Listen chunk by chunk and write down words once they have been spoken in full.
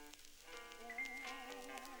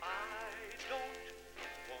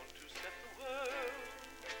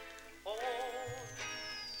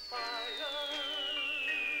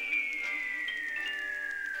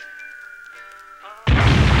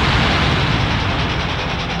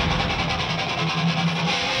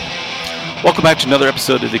Welcome back to another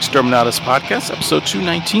episode of the Exterminatus Podcast, episode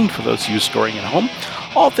 219 for those of you scoring at home.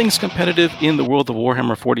 All things competitive in the world of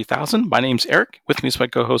Warhammer 40,000. My name's Eric. With me is my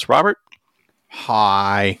co-host Robert.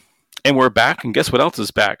 Hi. And we're back, and guess what else is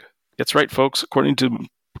back? That's right, folks. According to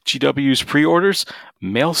GW's pre-orders,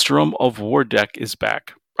 Maelstrom of War deck is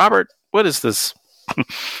back. Robert, what is this?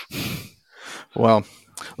 Well,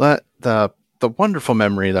 the wonderful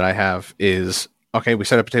memory that I have is, okay, we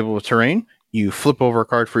set up a table with terrain. You flip over a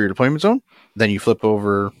card for your deployment zone. Then you flip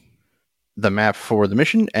over the map for the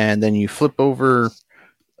mission. And then you flip over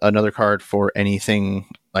another card for anything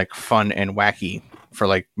like fun and wacky for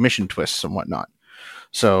like mission twists and whatnot.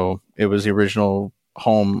 So it was the original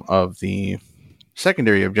home of the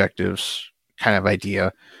secondary objectives kind of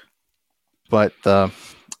idea. But the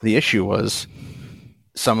issue was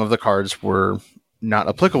some of the cards were not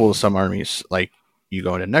applicable to some armies. Like you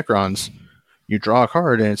go into Necrons, you draw a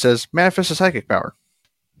card and it says manifest a psychic power.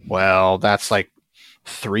 Well, that's like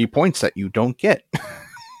 3 points that you don't get.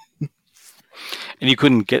 And you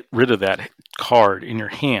couldn't get rid of that card in your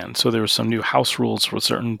hand. So there were some new house rules for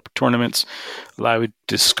certain tournaments. Allow you to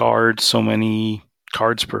discard so many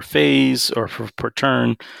cards per phase or per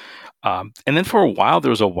turn. And then for a while, there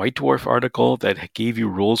was a White Dwarf article that gave you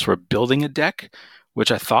rules for building a deck,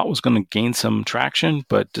 which I thought was going to gain some traction,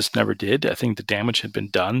 but just never did. I think the damage had been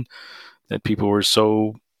done that people were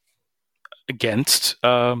so against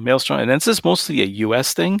Maelstrom. And this is mostly a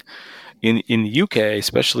US thing. In the UK,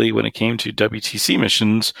 especially when it came to WTC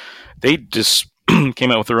missions, they just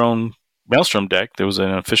came out with their own Maelstrom deck. There was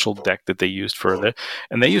an official deck that they used for it,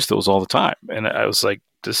 and they used those all the time. And I was like,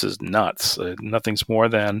 this is nuts. Nothing's more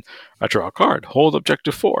than I draw a card, hold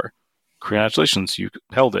objective 4. Congratulations, you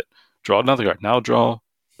held it. Draw another card. Now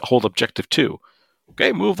hold objective 2.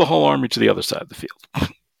 Okay, move the whole army to the other side of the field.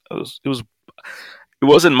 It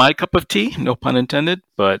wasn't my cup of tea, no pun intended,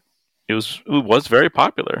 but it was very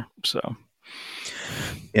popular. So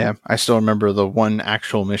yeah, I still remember the one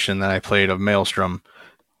actual mission that I played of Maelstrom,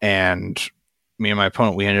 and me and my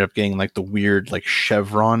opponent, we ended up getting like the weird like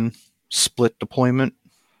chevron split deployment.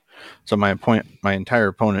 So my entire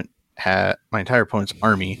opponent's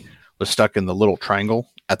army was stuck in the little triangle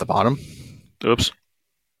at the bottom. Oops.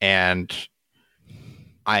 And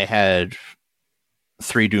I had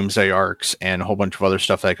 3 Doomsday Arcs and a whole bunch of other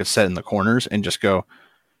stuff that I could set in the corners and just go,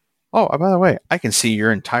 oh, by the way, I can see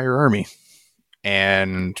your entire army.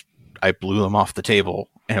 And I blew them off the table.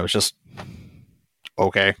 And it was just,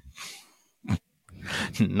 okay.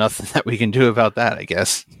 Nothing that we can do about that, I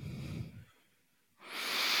guess.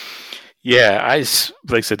 Yeah,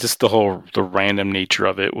 like I said, just the random nature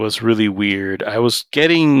of it was really weird. I was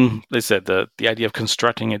getting, like I said, the idea of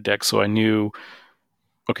constructing a deck, so I knew,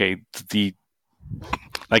 okay,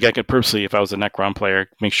 like I could purposely, if I was a Necron player,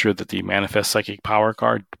 make sure that the Manifest Psychic Power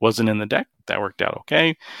card wasn't in the deck. That worked out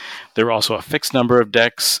okay. There were also a fixed number of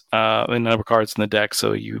number of cards in the deck,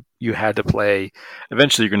 so you had to play.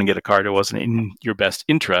 Eventually, you're going to get a card that wasn't in your best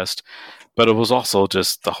interest, but it was also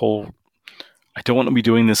just the whole. I don't want to be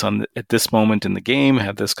doing this at this moment in the game.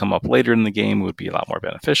 Had this come up later in the game, it would be a lot more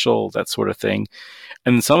beneficial. That sort of thing.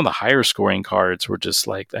 And some of the higher scoring cards were just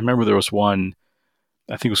like, I remember there was one.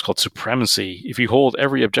 I think it was called Supremacy. If you hold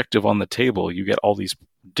every objective on the table, you get all these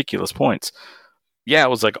ridiculous points. Yeah, it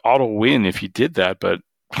was like auto win if you did that, but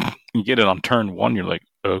you get it on turn 1, you're like,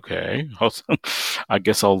 okay, I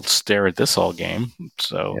guess I'll stare at this all game.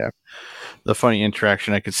 So yeah, the funny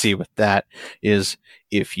interaction I could see with that is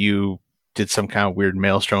if you did some kind of weird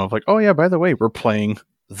maelstrom of like, oh yeah, by the way, we're playing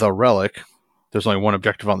the Relic. There's only one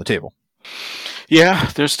objective on the table. Yeah,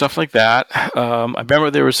 there's stuff like that. I remember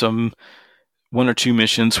there were some 1 or 2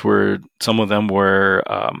 missions where some of them were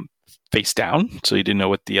face down, so you didn't know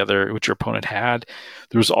what your opponent had.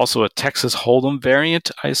 There was also a Texas Hold'em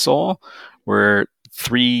variant I saw where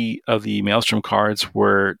 3 of the Maelstrom cards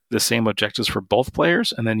were the same objectives for both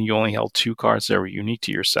players, and then you only held 2 cards that were unique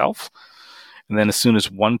to yourself. And then as soon as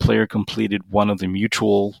one player completed one of the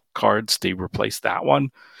mutual cards, they replaced that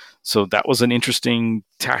one. So that was an interesting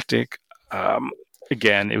tactic.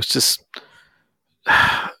 Again, it was just...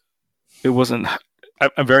 It wasn't...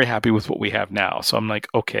 I'm very happy with what we have now. So I'm like,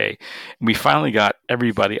 okay. We finally got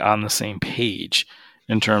everybody on the same page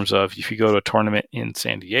in terms of if you go to a tournament in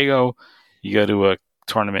San Diego, you go to a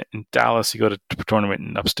tournament in Dallas, you go to a tournament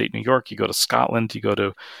in upstate New York, you go to Scotland, you go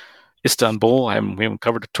to Istanbul. We haven't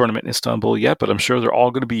covered a tournament in Istanbul yet, but I'm sure they're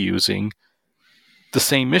all going to be using the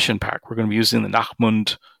same mission pack. We're going to be using the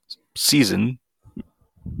Nachmund season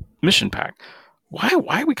mission pack. Why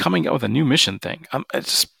are we coming out with a new mission thing? It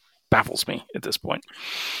just baffles me at this point.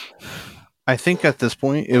 I think at this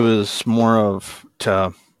point it was more of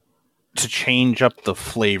to change up the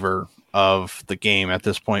flavor of the game at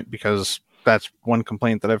this point, because that's one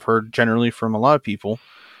complaint that I've heard generally from a lot of people,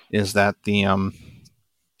 is that the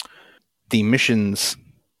missions,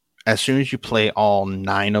 as soon as you play all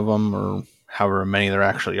 9 of them, or however many there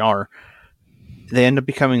actually are, they end up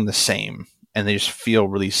becoming the same, and they just feel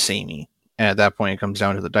really samey. And at that point, it comes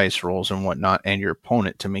down to the dice rolls and whatnot, and your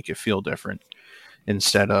opponent to make it feel different,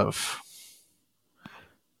 instead of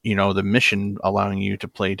the mission allowing you to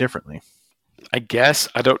play differently. I guess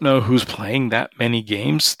I don't know who's playing that many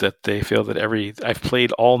games that they feel that I've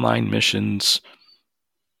played all 9 missions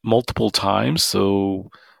multiple times, so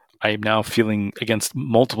I'm now feeling against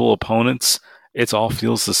multiple opponents. It all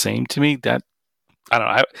feels the same to me. That I don't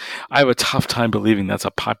know. I have a tough time believing that's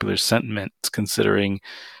a popular sentiment, considering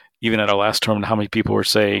even at our last tournament how many people were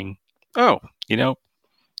saying, "Oh,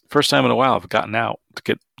 first time in a while I've gotten out to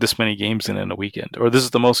get this many games in a weekend," or "This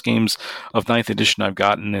is the most games of Ninth Edition I've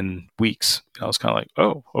gotten in weeks." I was kind of like,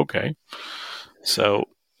 "Oh, okay." So,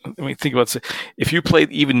 I mean, think about if you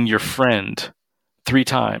played even your friend 3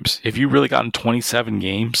 times, have you really gotten 27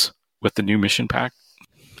 games with the new mission pack?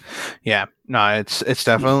 Yeah, no, it's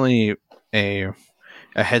definitely a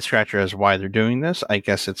head scratcher as why they're doing this. I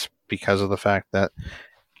guess it's because of the fact that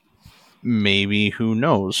maybe, who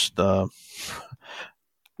knows, the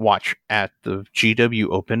watch at the GW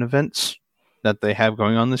Open events that they have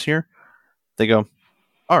going on this year, they go,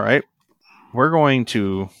 all right, we're going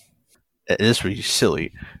to, this would be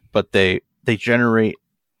silly, but they generate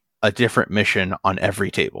a different mission on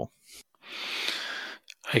every table.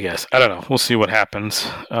 I guess. I don't know. We'll see what happens.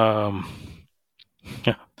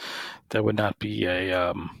 Yeah, that would not be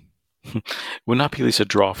would not be at least a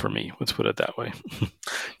draw for me. Let's put it that way.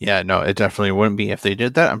 Yeah, no, it definitely wouldn't be if they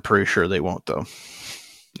did that. I'm pretty sure they won't, though.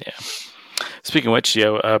 Yeah. Speaking of which,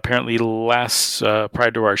 apparently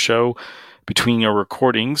prior to our show, between our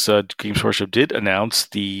recordings, Games Workshop did announce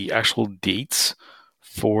the actual dates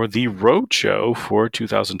for the Roadshow for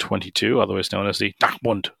 2022, otherwise known as the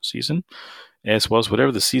Nachmund season, as well as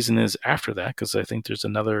whatever the season is after that, because I think there's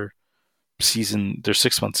another season. There's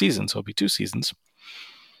 6-month seasons, so it'll be 2 seasons.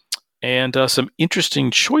 And some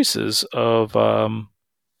interesting choices of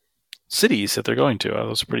cities that they're going to.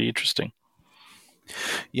 Those are pretty interesting.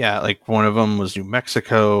 Yeah, like one of them was New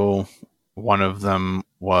Mexico. One of them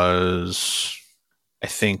was, I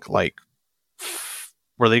think,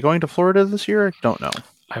 were they going to Florida this year? I don't know.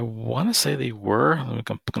 I want to say they were. I'm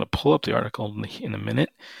going to pull up the article in a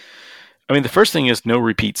minute. I mean, the first thing is no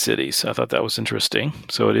repeat cities. I thought that was interesting.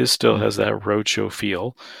 So it still has that roadshow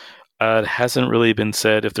feel. It hasn't really been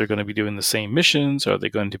said if they're going to be doing the same missions. Are they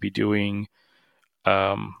going to be doing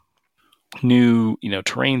new,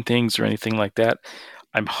 terrain things or anything like that?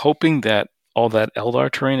 I'm hoping that all that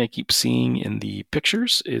Eldar terrain I keep seeing in the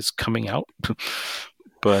pictures is coming out.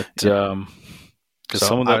 But because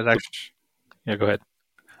some of that, yeah, go ahead.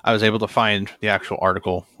 I was able to find the actual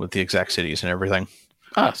article with the exact cities and everything.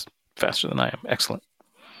 Faster than I am. Excellent.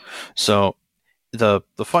 So the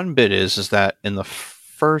fun bit is that in the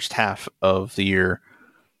first half of the year,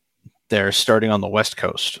 they're starting on the West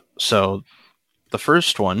Coast. So the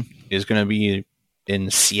first one is going to be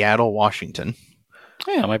in Seattle, Washington.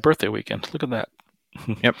 Yeah, my birthday weekend. Look at that.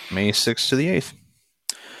 Yep, May 6th to the 8th.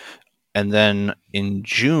 And then in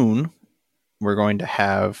June, we're going to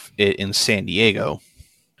have it in San Diego.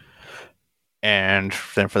 And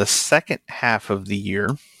then for the second half of the year,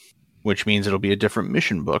 which means it'll be a different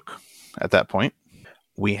mission book at that point,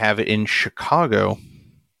 we have it in Chicago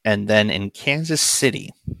and then in Kansas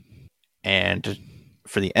City. And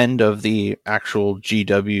for the end of the actual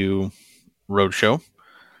GW Roadshow,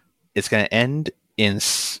 it's going to end in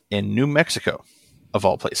New Mexico, of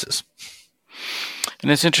all places.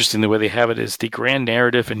 And it's interesting the way they have it is the Grand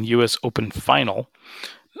Narrative and U.S. Open Final,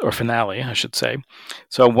 or Finale, I should say.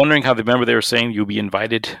 So I'm wondering how they were saying you'll be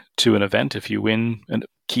invited to an event if you win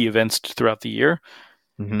key events throughout the year.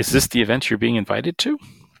 Mm-hmm. Is this the event you're being invited to?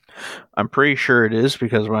 I'm pretty sure it is,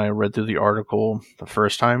 because when I read through the article the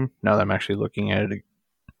first time, now that I'm actually looking at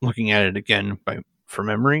it again for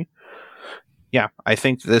memory, yeah, I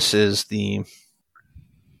think this is the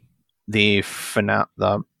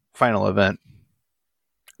final event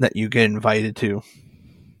that you get invited to,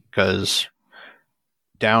 because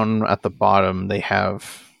down at the bottom they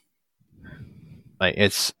have, like,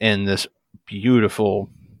 it's in this beautiful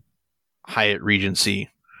Hyatt Regency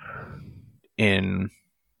in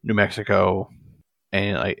New Mexico,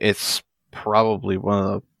 and like it's probably one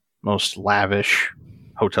of the most lavish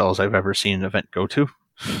hotels I've ever seen an event go to.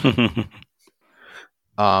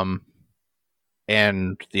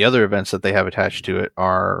 And the other events that they have attached to it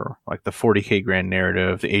are like the 40K Grand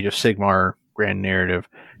Narrative, the Age of Sigmar Grand Narrative,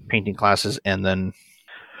 painting classes, and then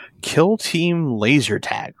Kill Team Laser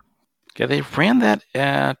Tag. Yeah, they ran that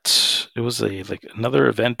at, it was another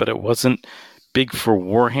event, but it wasn't big for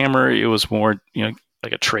Warhammer. It was more,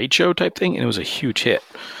 like a trade show type thing, and it was a huge hit.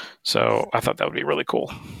 So I thought that would be really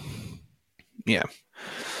cool. Yeah.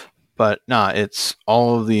 But it's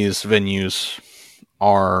all of these venues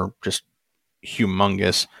are just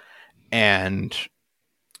humongous. And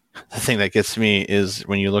the thing that gets me is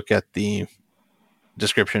when you look at the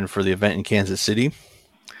description for the event in Kansas City,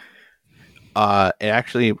 it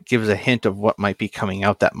actually gives a hint of what might be coming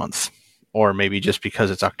out that month. Or maybe just because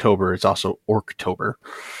it's October, it's also Orktober.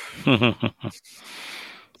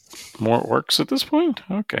 More orcs at this point?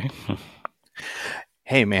 Okay.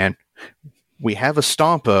 Hey, man, we have a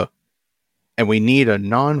Stompa, and we need a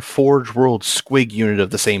non-Forge World Squig unit of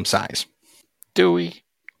the same size. Do we?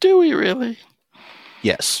 Do we really?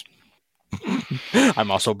 Yes. I'm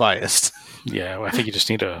also biased. Yeah, well, I think you just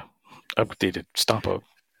need a updated Stompa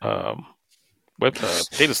web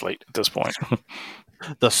data slate at this point.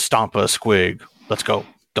 The Stompa Squig. Let's go.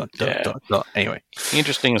 Dun, dun, dun, dun. Anyway.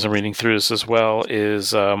 Interesting as I'm reading through this as well is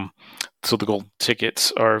so the gold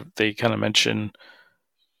tickets they kind of mention,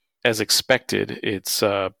 as expected, it's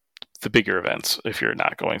the bigger events if you're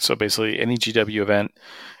not going. So basically any GW event,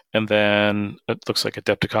 and then it looks like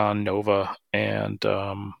Adepticon, Nova, and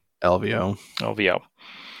LVO.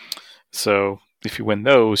 So if you win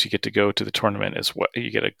those, you get to go to the tournament as well. You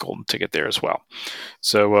get a golden ticket there as well.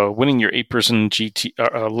 So winning your 8-person GT,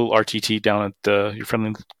 little RTT down at your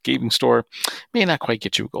friendly gaming store may not quite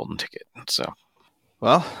get you a golden ticket. So,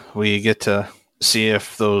 well, we get to see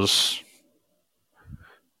if those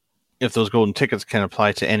golden tickets can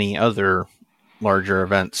apply to any other larger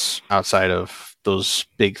events outside of those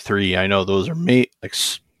big three. I know those are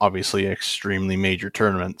obviously extremely major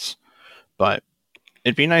tournaments, but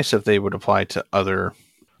it'd be nice if they would apply to other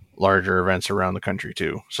larger events around the country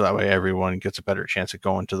too, so that way everyone gets a better chance at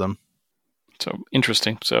going to them. So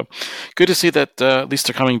interesting. So good to see that at least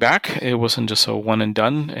they're coming back. It wasn't just a one and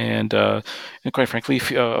done, and quite frankly,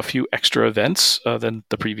 a few extra events than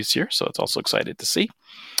the previous year. So it's also excited to see.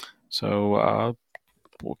 So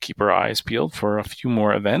we'll keep our eyes peeled for a few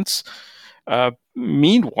more events.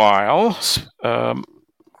 Meanwhile,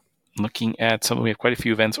 looking at we have quite a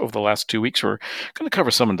few events over the last 2 weeks. We're going to cover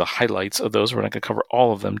some of the highlights of those. We're not going to cover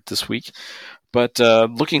all of them this week. But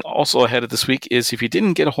looking also ahead of this week is if you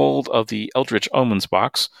didn't get a hold of the Eldritch Omens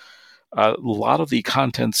box, a lot of the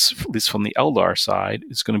contents, at least from the Eldar side,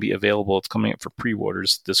 is going to be available. It's coming up for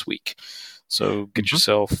pre-orders this week. So get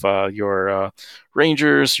yourself your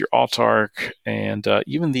Rangers, your Autarch, and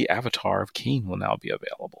even the Avatar of Khaine will now be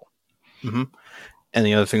available. Mm-hmm. And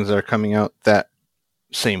the other things that are coming out that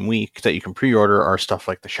same week that you can pre-order are stuff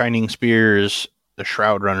like the Shining Spears, the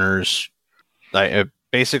Shroud Runners,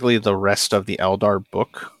 basically the rest of the Eldar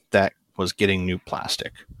book that was getting new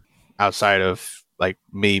plastic. Outside of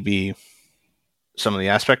maybe some of the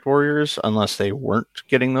Aspect Warriors, unless they weren't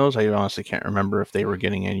getting those. I honestly can't remember if they were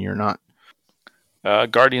getting any or not.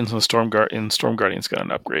 Guardians and Storm Guardians got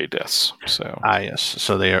an upgrade, yes. So yes.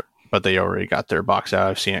 So they already got their box out.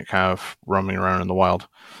 I've seen it kind of roaming around in the wild.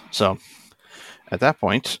 So at that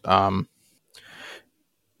point,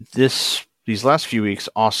 these last few weeks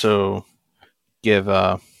also give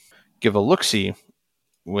a look-see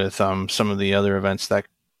with some of the other events that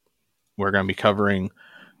we're going to be covering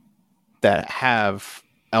that have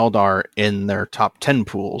Eldar in their top 10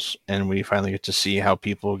 pools, and we finally get to see how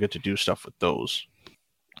people get to do stuff with those.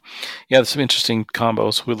 Yeah, there's some interesting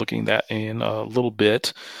combos. We're looking at that in a little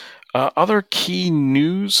bit. Other key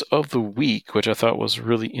news of the week, which I thought was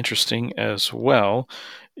really interesting as well,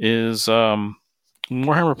 is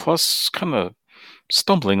Warhammer Plus kind of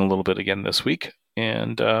stumbling a little bit again this week.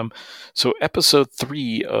 And so episode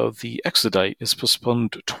 3 of the Exodite is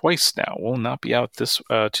postponed twice now. Will not be out this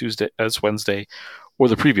Wednesday or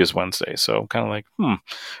the previous Wednesday. So kind of like,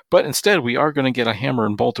 But instead, we are going to get a Hammer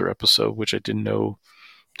and Bolter episode, which I didn't know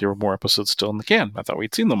there were more episodes still in the can. I thought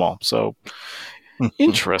we'd seen them all. So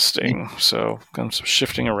interesting. So kind of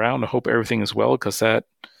shifting around. I hope everything is well, because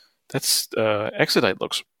that's Exodite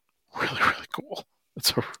looks really, really cool.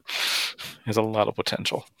 It has a lot of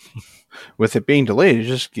potential. With it being delayed, it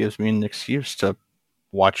just gives me an excuse to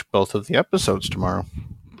watch both of the episodes tomorrow.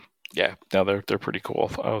 Yeah, no, they're pretty cool.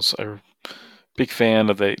 I was a big fan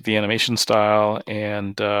of the animation style,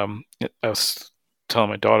 and I was telling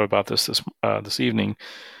my daughter about this evening.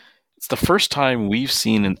 It's the first time we've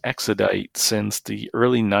seen an Exodite since the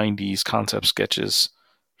early 90s concept sketches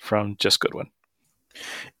from Jess Goodwin.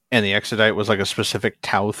 And the Exodite was like a specific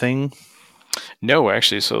Tau thing? No,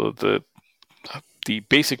 actually. So the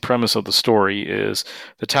basic premise of the story is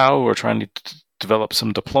the Tau are trying develop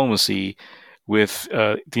some diplomacy with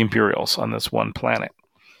the Imperials on this one planet.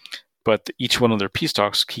 But each one of their peace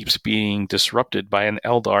talks keeps being disrupted by an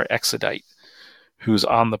Eldar Exodite who's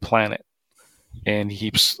on the planet. And he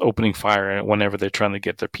keeps opening fire whenever they're trying to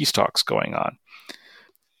get their peace talks going on.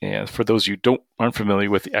 And for those of you aren't familiar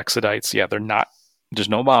with the Exodites, they're not. There's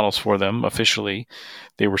no models for them officially.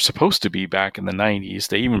 They were supposed to be back in the 90s.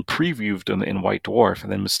 They even previewed them in White Dwarf,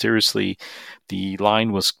 and then mysteriously the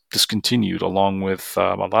line was discontinued along with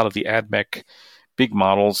a lot of the AdMech big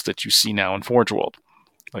models that you see now in Forge World,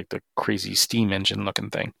 like the crazy steam engine looking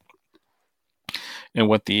thing. And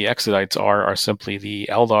what the Exodites are simply the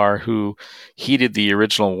Eldar who heeded the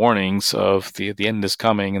original warnings of the end is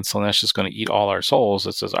coming and Slaanesh is going to eat all our souls.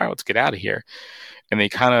 It says, all right, let's get out of here. And they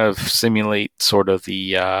kind of simulate sort of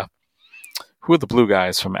the who are the blue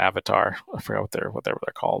guys from Avatar? I forgot what they're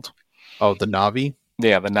called. Oh, the Na'vi?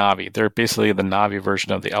 Yeah, the Na'vi. They're basically the Na'vi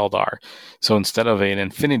version of the Eldar. So instead of an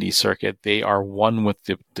infinity circuit, they are one with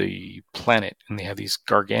the planet, and they have these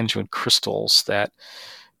gargantuan crystals that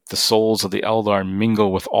the souls of the Eldar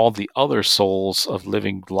mingle with all the other souls of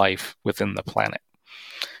living life within the planet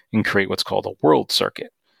and create what's called a world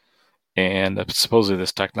circuit. And supposedly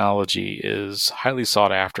this technology is highly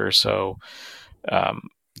sought after, so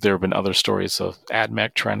there have been other stories of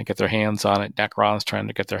AdMech trying to get their hands on it, Necrons trying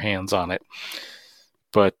to get their hands on it.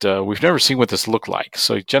 But we've never seen what this looked like.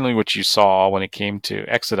 So generally what you saw when it came to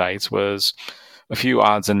Exodites was a few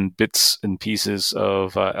odds and bits and pieces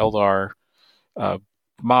of Eldar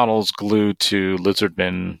models glued to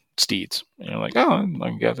lizardmen steeds. And you're like, oh,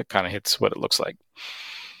 yeah, that kind of hits what it looks like.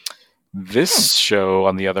 This show,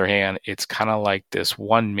 on the other hand, it's kind of like this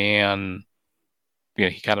one man,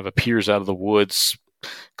 he kind of appears out of the woods, a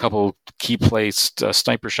couple key placed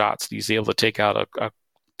sniper shots. He's able to take out a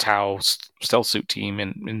Tau stealth suit team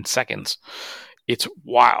in seconds. It's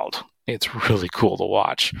wild. It's really cool to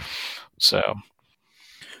watch. So...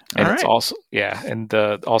 And it's also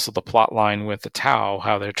also the plot line with the Tau,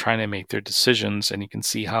 how they're trying to make their decisions, and you can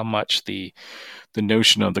see how much the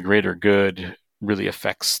notion of the greater good really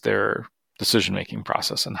affects their decision-making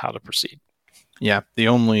process and how to proceed. Yeah, the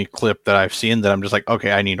only clip that I've seen that I'm just like,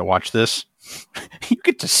 okay, I need to watch this. You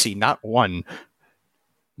get to see not one,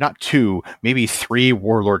 not two, maybe three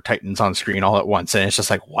Warlord Titans on screen all at once, and it's just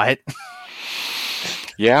like, what?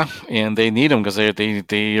 Yeah, and they need them because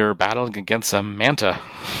they are battling against a Manta,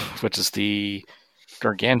 which is the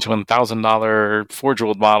gargantuan $1,000 Forge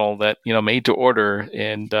World model that made to order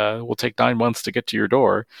and will take 9 months to get to your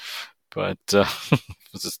door. But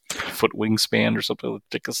was this foot wingspan or something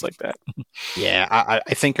ridiculous like that? Yeah,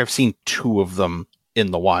 I think I've seen 2 of them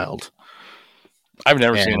in the wild. I've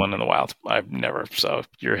never seen one in the wild. I've never. So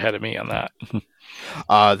you're ahead of me on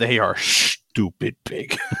that. They are stupid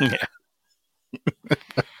big. Yeah.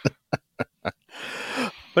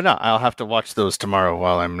 But no, I'll have to watch those tomorrow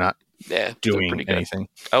while I'm not doing anything.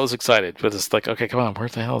 I was excited, but it's like, okay, come on, where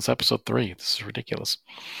the hell is episode 3? This is ridiculous.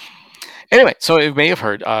 Anyway, so you may have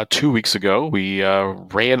heard 2 weeks ago we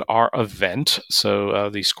ran our event. So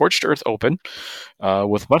the Scorched Earth Open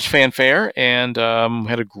with much fanfare, and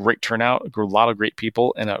had a great turnout, a lot of great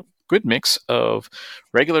people, and a good mix of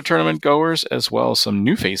regular tournament goers as well as some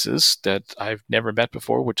new faces that I've never met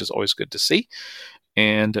before, which is always good to see.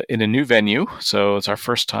 And in a new venue, so it's our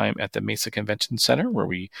first time at the Mesa Convention Center, where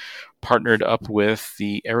we partnered up with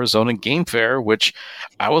the Arizona Game Fair, which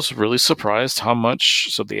I was really surprised how much.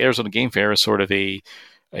 So the Arizona Game Fair is sort of a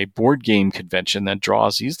board game convention that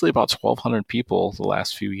draws easily about 1,200 people the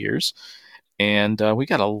last few years. And we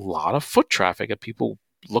got a lot of foot traffic of people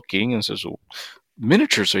looking and says,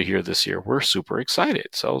 miniatures are here this year. We're super excited.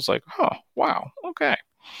 So I was like, oh, wow. Okay.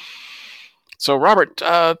 So Robert,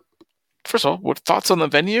 first of all, what thoughts on the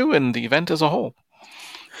venue and the event as a whole?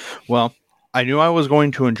 Well, I knew I was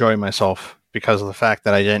going to enjoy myself because of the fact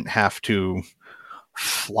that I didn't have to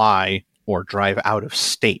fly or drive out of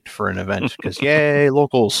state for an event because yay,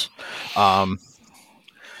 locals. The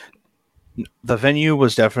venue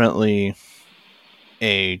was definitely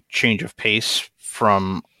a change of pace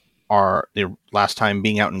from the last time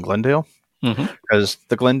being out in Glendale, because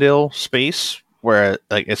the Glendale space where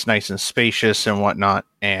like it's nice and spacious and whatnot,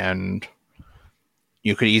 and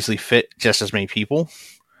you could easily fit just as many people.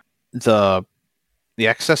 The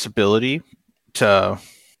accessibility to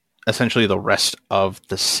essentially the rest of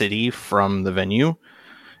the city from the venue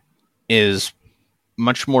is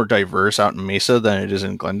much more diverse out in Mesa than it is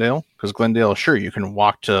in Glendale. Because Glendale, sure, you can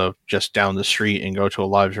walk to just down the street and go to a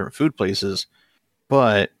lot of different food places,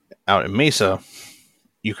 but out in Mesa,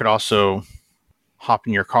 you could also hop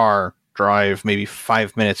in your car, drive maybe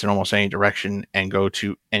 5 minutes in almost any direction, and go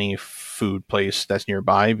to any food place that's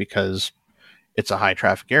nearby because it's a high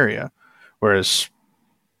traffic area. Whereas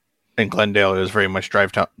in Glendale, it was very much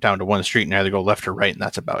drive down to one street and either go left or right, and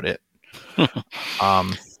that's about it.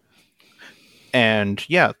 And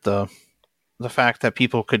yeah, the fact that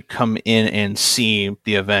people could come in and see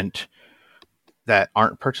the event that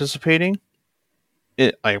aren't participating,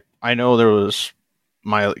 I know there was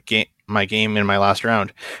my game in my last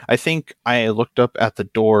round. I think I looked up at the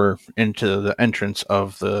door into the entrance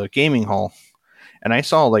of the gaming hall, and I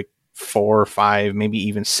saw like 4 or 5, maybe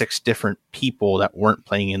even 6 different people that weren't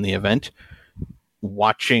playing in the event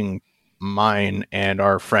watching mine and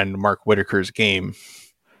our friend Mark Whitaker's game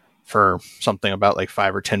for something about like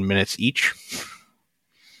 5 or 10 minutes each.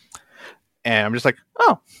 And I'm just like,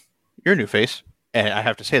 oh, you're a new face. And I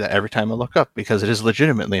have to say that every time I look up because it is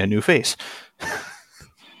legitimately a new face.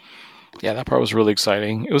 Yeah, that part was really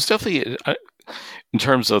exciting. It was definitely, in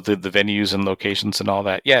terms of the venues and locations and all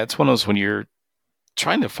that, yeah, it's one of those when you're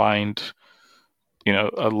trying to find,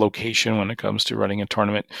 a location when it comes to running a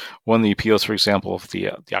tournament. One of the appeals, for example, of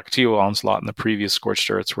the Ocotillo Onslaught and the previous Scorched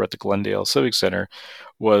Earths were at the Glendale Civic Center,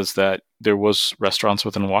 was that there was restaurants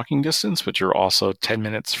within walking distance, but you're also 10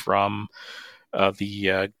 minutes from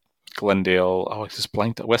the Glendale, I just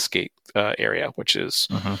blanked, Westgate area, which is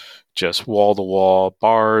just wall-to-wall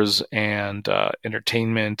bars and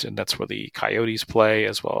entertainment, and that's where the Coyotes play,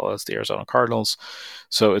 as well as the Arizona Cardinals.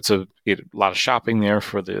 So it's a lot of shopping there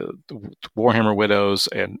for the Warhammer Widows,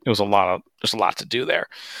 and there's a lot to do there,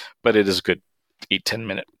 but it is a good 8-10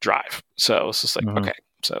 minute drive. So it's just like, okay,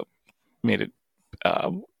 so made it a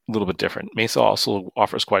little bit different. Mesa also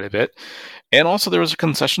offers quite a bit, and also there was a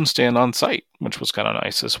concession stand on site, which was kind of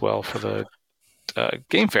nice as well for the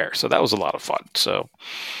game fair. So that was a lot of fun. So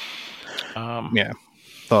yeah,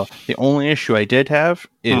 the only issue I did have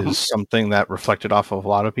is something that reflected off of a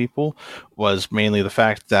lot of people, was mainly the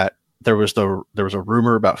fact that there was a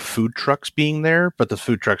rumor about food trucks being there, but the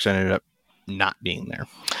food trucks ended up not being there.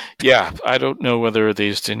 Yeah, I don't know whether they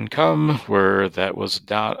just didn't come, where that was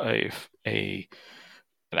not an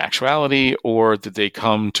actuality, or did they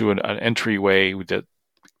come to an entryway that,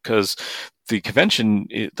 because the convention,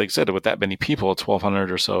 like I said, with that many people,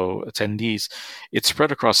 1,200 or so attendees, it's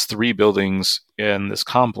spread across 3 buildings in this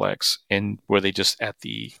complex, and where they just at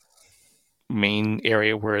the main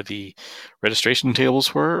area where the registration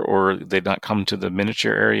tables were, or they'd not come to the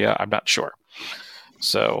miniature area, I'm not sure.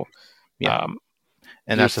 So, yeah.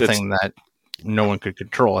 And that's the thing that no one could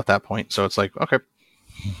control at that point. So it's like, okay.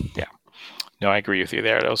 Yeah. No, I agree with you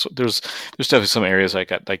there. There's definitely some areas I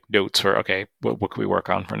got like notes for, okay, what can we work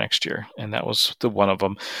on for next year? And that was the one of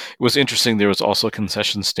them. It was interesting. There was also a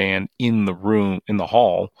concession stand in the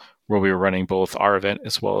hall, where we were running both our event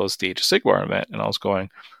as well as the Age of Sigmar event. And I was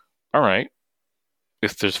going, all right,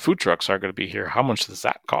 if there's food trucks are going to be here, how much does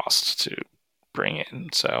that cost to bring in?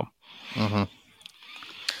 So,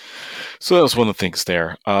 So that was one of the things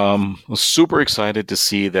there. I was super excited to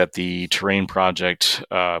see that the terrain project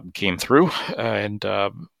came through, and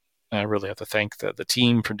I really have to thank the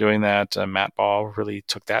team for doing that. Matt Ball really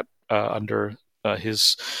took that under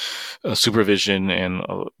his supervision, and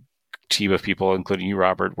a team of people, including you,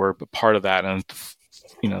 Robert, were part of that. And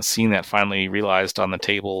seeing that finally realized on the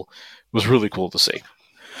table was really cool to see.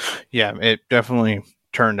 Yeah, it definitely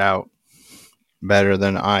turned out better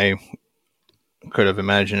than I could have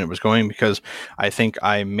imagined it was going, because I think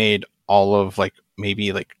I made all of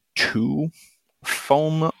maybe 2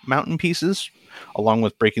 foam mountain pieces, along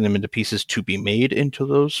with breaking them into pieces to be made into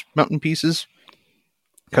those mountain pieces,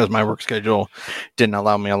 because my work schedule didn't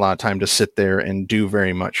allow me a lot of time to sit there and do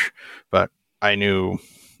very much. But I knew,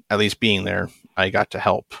 at least being there, I got to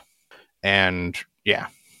help. And yeah,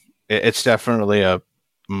 it's definitely a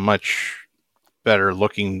much better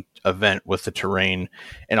looking event with the terrain,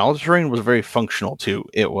 and all the terrain was very functional too.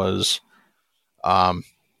 It was all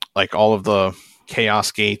of the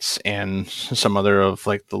chaos gates and some other of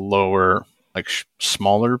the lower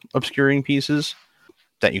smaller obscuring pieces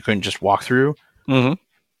that you couldn't just walk through.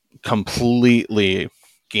 Completely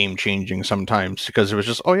game changing sometimes, because it was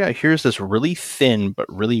just, oh yeah, here's this really thin but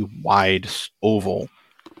really wide oval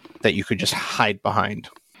that you could just hide behind.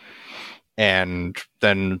 And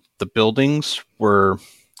then the buildings were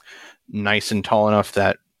nice and tall enough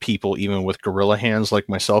that people, even with gorilla hands like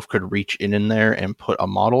myself, could reach in there and put a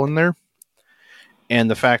model in there. And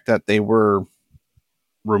the fact that they were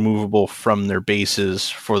removable from their bases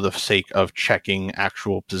for the sake of checking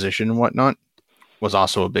actual position and whatnot was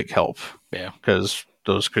also a big help. Yeah, because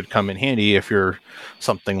those could come in handy if you're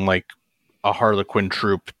something like a Harlequin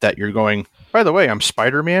troop that you're going, by the way, I'm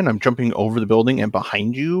Spider-Man, I'm jumping over the building and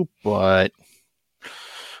behind you, but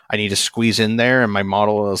I need to squeeze in there and my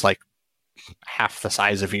model is half the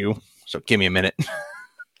size of you. So give me a minute.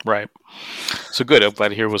 Right. So good. I'm glad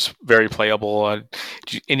to hear it was very playable.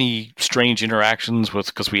 Any strange interactions with,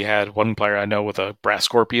 because we had one player I know with a brass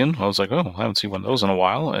scorpion. I was like, oh, I haven't seen one of those in a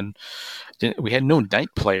while. And we had no knight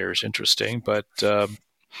players. Interesting. But,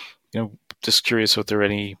 just curious if there were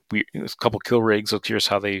any, a couple kill rigs. I'm curious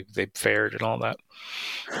how they fared and all that.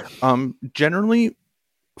 Generally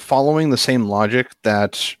following the same logic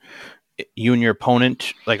that you and your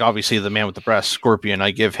opponent, like obviously the man with the brass scorpion, I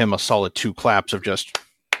give him a solid 2 claps of just,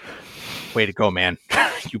 way to go, man.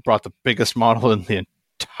 You brought the biggest model in the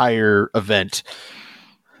entire event.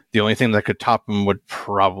 The only thing that could top him would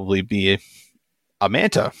probably be a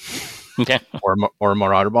Manta. Okay. or a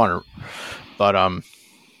Marauder Bonner. But,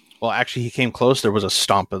 well, actually, he came close. There was a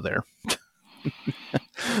Stompa there.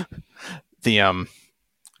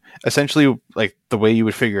 Essentially, like, the way you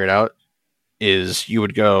would figure it out is you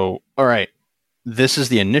would go, all right, this is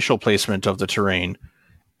the initial placement of the terrain.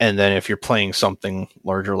 And then if you're playing something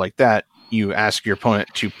larger like that, you ask your opponent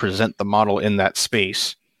to present the model in that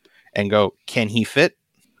space and go, can he fit?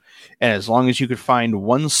 And as long as you could find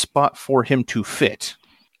one spot for him to fit,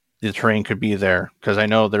 the terrain could be there. Because I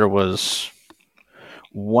know there was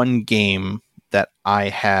one game that I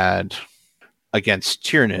had against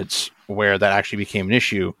Tyranids where that actually became an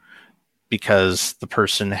issue because the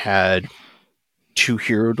person had 2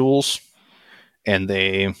 hero duels and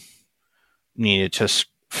they needed to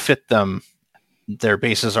fit them. Their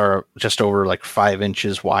bases are just over like 5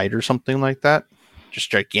 inches wide or something like that.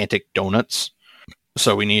 Just gigantic donuts.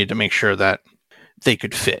 So we needed to make sure that they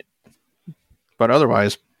could fit. But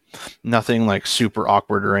otherwise, nothing like super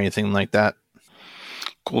awkward or anything like that.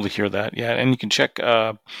 Cool to hear that. Yeah, and you can check,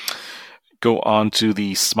 go on to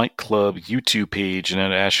the Smite Club YouTube page, and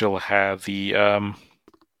it actually will have the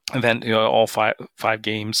event, all five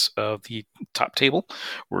games of the top table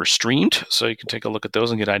were streamed, so you can take a look at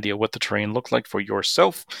those and get an idea what the terrain looked like for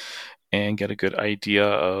yourself, and get a good idea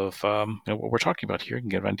of what we're talking about here. You can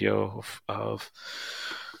get an idea of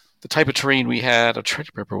the type of terrain we had. I'm trying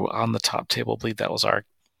to remember on the top table. I believe that was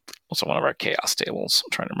also one of our chaos tables.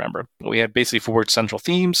 I'm trying to remember. But we had basically 4 central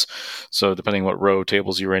themes. So depending what row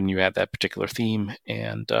tables you're in, you had that particular theme,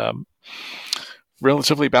 and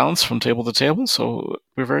relatively balanced from table to table. So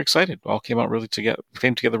we're very excited. All came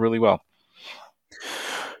together really well.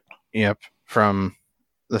 Yep. From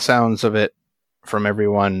the sounds of it, from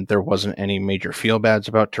everyone, there wasn't any major feel bads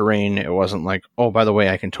about terrain. It wasn't like, oh, by the way,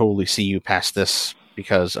 I can totally see you past this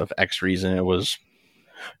because of X reason. It was,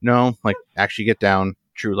 no, like, actually get down,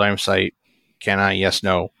 true line of sight, can I, yes,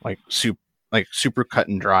 no, like super cut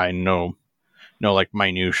and dry, no like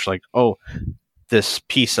minutiae, like, oh, this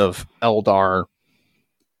piece of Eldar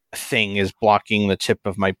thing is blocking the tip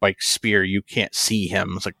of my bike spear, you can't see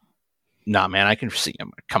him. It's like, nah, man, I can see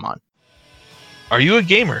him, come on. Are you a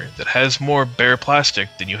gamer that has more bare plastic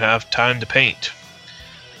than you have time to paint?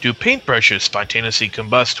 Do paintbrushes spontaneously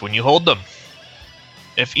combust when you hold them?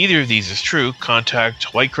 If either of these is true,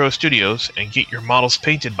 contact White Crow Studios and get your models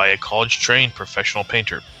painted by a college-trained professional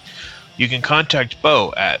painter. You can contact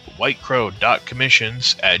Bo at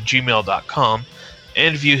whitecrow.commissions@gmail.com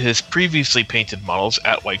and view his previously painted models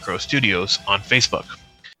at White Crow Studios on Facebook.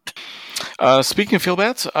 Speaking of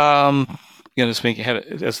feel-bads, just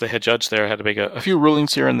as the head judge there, I had to make a few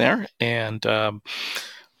rulings here and there, and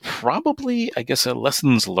probably, I guess, a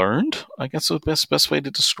lessons learned, I guess, is the best way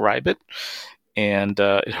to describe it. And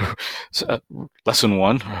lesson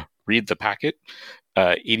 1, read the packet.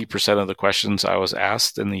 80% of the questions I was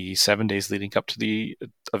asked in the 7 days leading up to the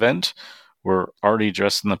event were already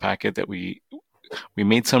addressed in the packet. That we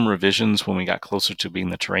made some revisions when we got closer to being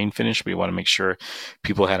the terrain finished. We want to make sure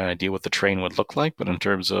people had an idea what the terrain would look like. But in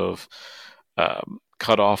terms of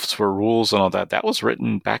cutoffs for rules and all that, that was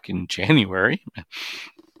written back in January.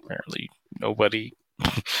 Apparently nobody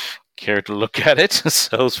cared to look at it,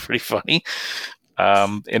 so it was pretty funny.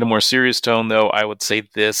 In a more serious tone, though, I would say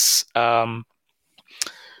this.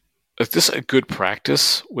 This a good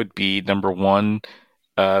practice would be, number 1,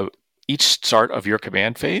 each start of your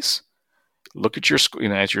command phase, look at your,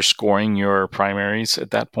 as you're scoring your primaries at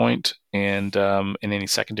that point, and any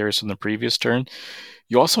secondaries from the previous turn.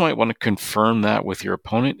 You also might want to confirm that with your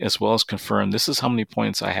opponent, as well as confirm, this is how many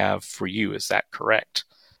points I have for you. Is that correct?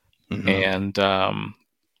 Mm-hmm. And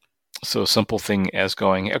so a simple thing as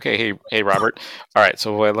going, okay, hey, Robert. All right,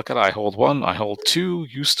 so if I look at it, I hold 1, I hold 2,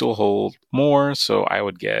 you still hold more, so I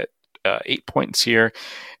would get 8 points here.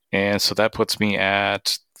 And so that puts me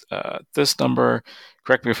at this number.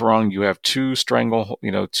 Correct me if I'm wrong, you have 2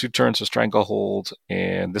 turns of stranglehold,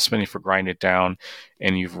 and this many for grind it down,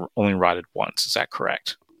 and you've only rotted once. Is that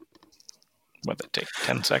correct? Would that take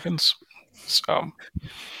 10 seconds? So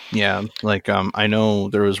Yeah, like I know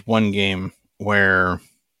there was one game where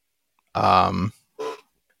my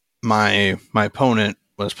opponent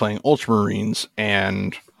was playing Ultramarines,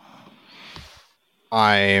 and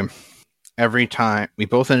every time we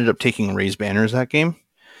both ended up taking raised banners that game,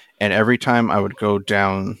 and every time I would go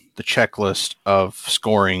down the checklist of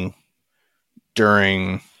scoring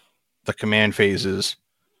during the command phases,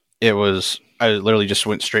 I literally just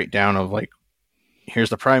went straight down of like, here's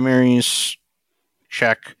the primaries,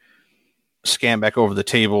 check, scan back over the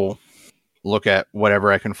table, look at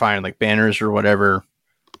whatever I can find, like banners or whatever,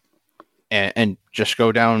 and just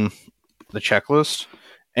go down the checklist.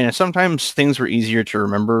 And sometimes things were easier to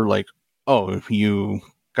remember, like, oh, you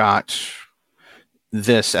got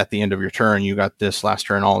this at the end of your turn, you got this last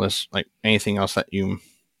turn, all this, like anything else that you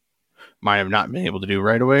might have not been able to do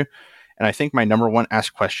right away. And I think my number one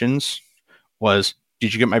asked questions was,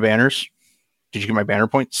 did you get my banners? Did you get my banner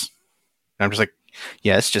points? And I'm just like,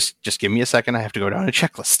 yes, just give me a second. I have to go down a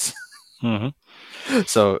checklist. mm-hmm.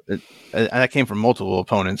 So that came from multiple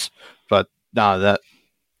opponents, but that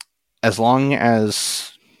as long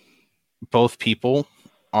as both people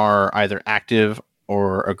are either active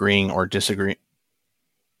or agreeing or disagreeing,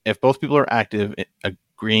 if both people are active,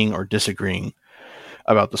 agreeing or disagreeing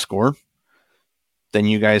about the score, then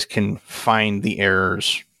you guys can find the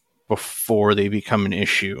errors before they become an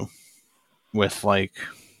issue. With like,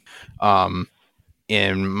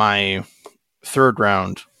 in my third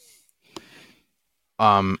round,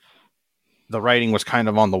 the writing was kind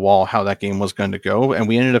of on the wall how that game was going to go, and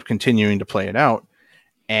we ended up continuing to play it out.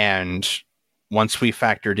 And once we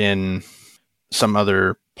factored in some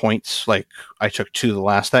other points, like I took 2 the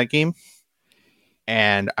last that game,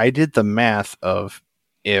 and I did the math of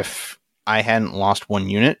if I hadn't lost 1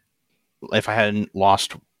 unit, if I hadn't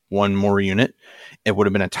lost 1 more unit, it would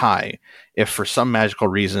have been a tie. If for some magical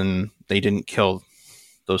reason they didn't kill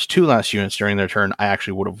those 2 last units during their turn, I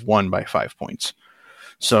actually would have won by 5 points.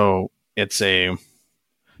 So it's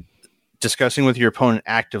discussing with your opponent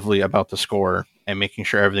actively about the score and making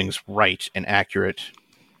sure everything's right and accurate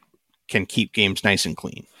can keep games nice and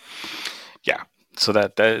clean. Yeah. So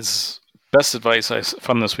that is best advice I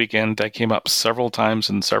found this weekend. That came up several times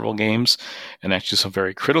in several games, and actually some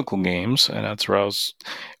very critical games. And that's where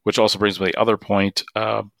which also brings me to the other point.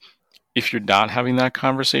 If you're not having that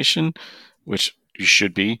conversation, which you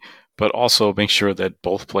should be, but also make sure that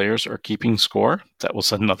both players are keeping score. That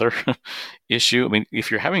was another issue. I mean, if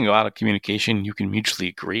you're having a lot of communication, you can mutually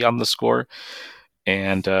agree on the score,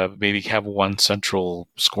 and maybe have one central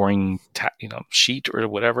scoring sheet or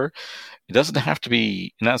whatever. It doesn't have to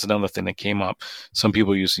be, and that's another thing that came up. Some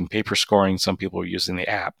people are using paper scoring, some people are using the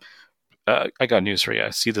app. I got news for you.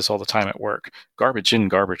 I see this all the time at work. Garbage in,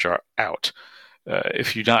 garbage out.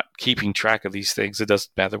 If you're not keeping track of these things, it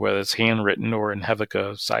doesn't matter whether it's handwritten or in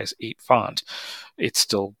Helvetica size 8 font. It's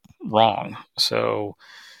still wrong. So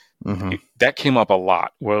that came up a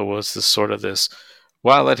lot. Where it was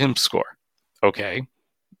well, let him score. Okay.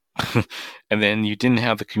 And then you didn't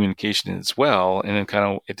have the communication as well, and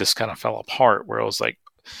it just kind of fell apart, where it was like,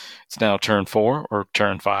 it's now turn 4 or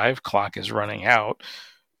turn 5, clock is running out.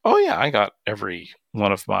 Oh yeah, I got every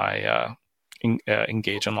one of my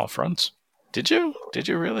engage on all fronts. Did you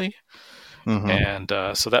really? And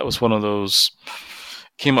so that was one of those,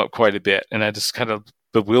 came up quite a bit, and that just kind of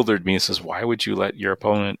bewildered me. It says, why would you let your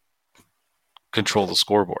opponent control the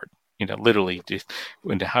scoreboard? Literally,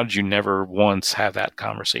 how did you never once have that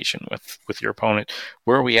conversation with your opponent?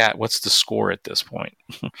 Where are we at? What's the score at this point?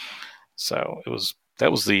 So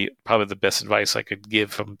that was probably the best advice I could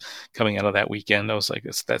give from coming out of that weekend. I was like,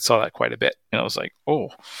 that saw that quite a bit, and I was like, oh,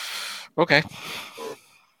 okay.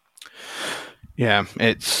 Yeah,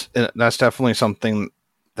 that's definitely something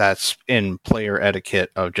that's in player etiquette,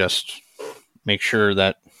 of just make sure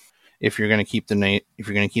that if you're going to keep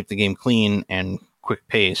the game clean and quick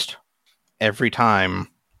paced, every time,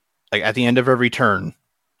 like at the end of every turn,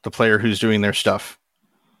 the player who's doing their stuff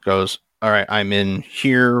goes, all right, I'm in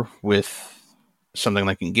here with something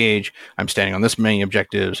like engage. I'm standing on this many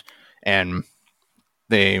objectives, and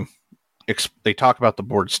they talk about the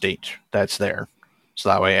board state that's there. So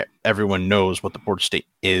that way everyone knows what the board state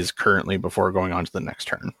is currently before going on to the next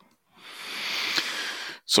turn.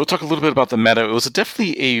 So we'll talk a little bit about the meta. It was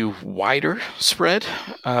definitely a wider spread.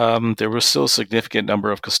 There was still a significant number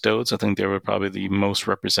of custodes. I think they were probably the most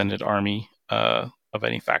represented army of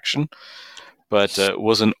any faction. But it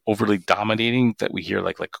wasn't overly dominating that we hear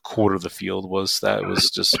like a quarter of the field was that. It was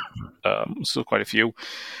just still quite a few.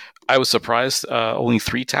 I was surprised only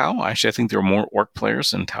 3 Tau. Actually, I think there were more Orc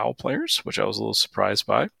players than Tau players, which I was a little surprised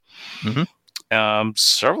by.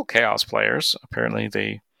 Several Chaos players. Apparently,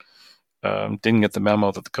 they Didn't get the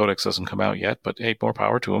memo that the Codex doesn't come out yet, but hey, more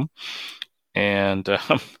power to them. And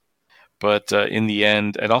but in the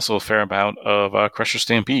end, and also a fair amount of Crusher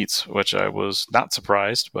Stampedes, which I was not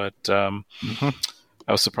surprised, but I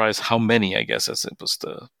was surprised how many. I guess as it was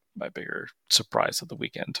my bigger surprise of the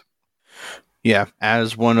weekend. Yeah,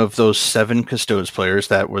 as one of those 7 Custodes players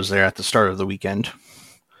that was there at the start of the weekend,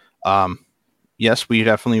 yes, we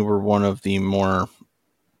definitely were one of the more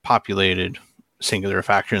populated singular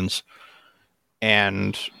factions,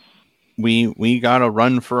 and we got a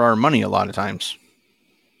run for our money a lot of times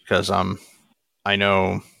because I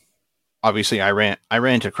know obviously I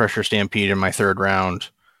ran to Crusher Stampede in my 3rd round.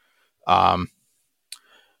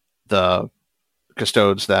 The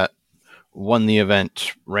Custodes that won the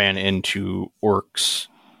event ran into Orcs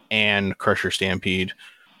and Crusher Stampede,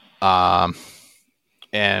 and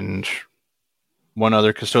one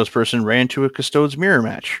other Custodes person ran to a Custodes mirror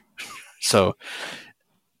match. So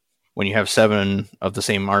when you have 7 of the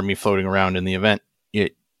same army floating around in the event, you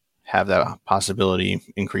have that possibility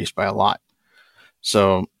increased by a lot.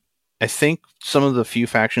 So I think some of the few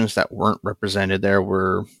factions that weren't represented there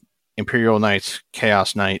were Imperial Knights,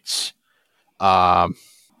 Chaos Knights,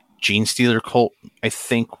 Gene Stealer Cult, I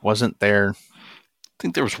think, wasn't there. I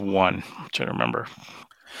think there was one, which I remember.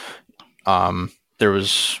 There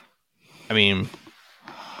was, the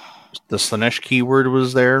Slaanesh keyword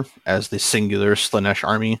was there as the singular Slaanesh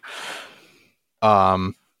army.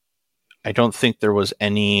 I don't think there was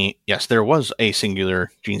any. Yes, there was a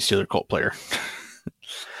singular Gene Stealer Cult player.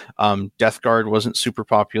 Death Guard wasn't super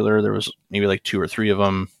popular. There was maybe like 2 or 3 of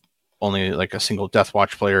them. Only like a single Death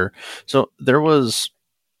Watch player. So there was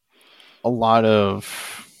a lot of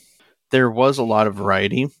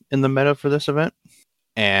variety in the meta for this event,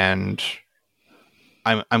 and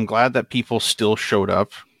I'm glad that people still showed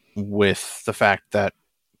up with the fact that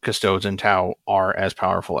Custodes and Tau are as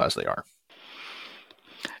powerful as they are.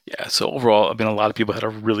 Yeah, so overall, a lot of people had a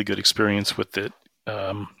really good experience with it.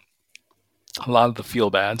 A lot of the feel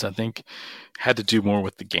bads, I think, had to do more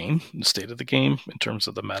with the game, the state of the game, in terms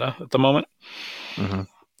of the meta at the moment. Mm-hmm.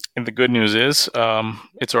 And the good news is,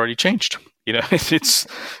 it's already changed. It's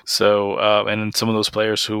so, and then some of those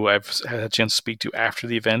players who I've had a chance to speak to after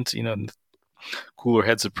the event, cooler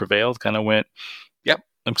heads have prevailed, kind of went, yep,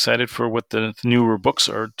 I'm excited for what the newer books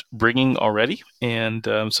are bringing already. And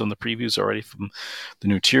some of the previews already from the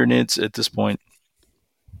new Tyranids at this point.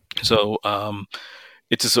 So,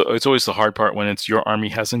 it's always the hard part when it's your army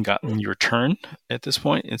hasn't gotten your turn at this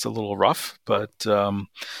point. It's a little rough, but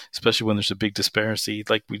especially when there's a big disparity,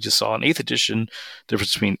 like we just saw in 8th edition,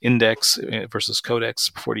 difference between Index versus Codex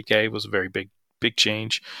 40k was a very big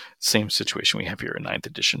change. Same situation we have here in 9th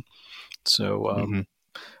edition. So,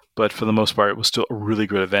 but for the most part, it was still a really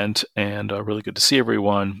good event and really good to see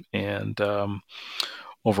everyone. And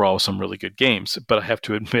overall, some really good games. But I have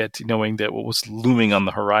to admit, knowing that what was looming on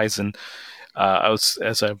the horizon.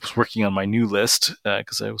 As I was working on my new list,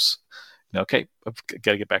 because I was, okay, I've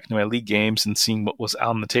got to get back into my league games and seeing what was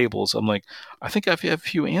on the tables. I'm like, I think I have a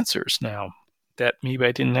few answers now that maybe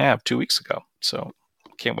I didn't have 2 weeks ago. So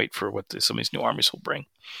can't wait for what some of these new armies will bring.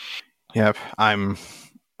 Yep, I'm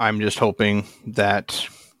just hoping that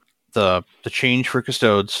the change for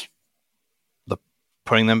Custodes, the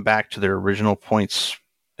putting them back to their original points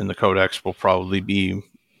in the Codex will probably be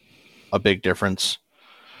a big difference.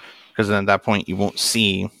 Because then at that point, you won't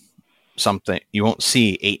see 8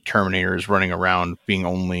 Terminators running around being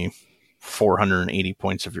only 480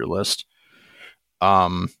 points of your list.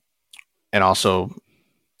 And also,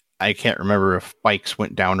 I can't remember if bikes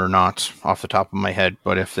went down or not off the top of my head,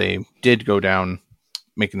 but if they did go down,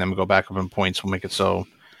 making them go back up in points will make it so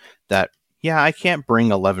that, I can't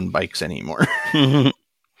bring 11 bikes anymore.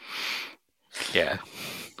 Yeah.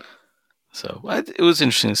 So it was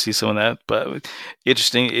interesting to see some of that, but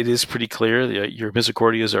interesting. It is pretty clear that your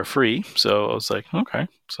Misericordias are free. So I was like, okay.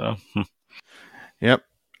 So, Yep.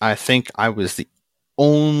 I think I was the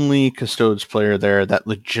only Custodes player there that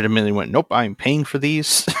legitimately went, nope, I'm paying for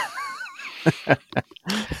these.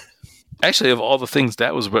 Actually, of all the things,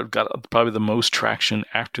 that was what got probably the most traction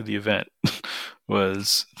after the event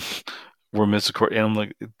were Misericordia, and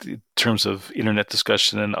like in terms of internet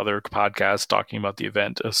discussion and other podcasts talking about the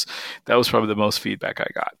event, that was probably the most feedback I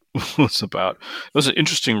got. It was an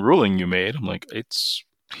interesting ruling you made. I'm like,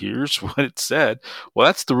 here's what it said. Well,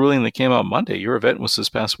 that's the ruling that came out Monday. Your event was this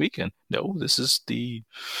past weekend. No, this is the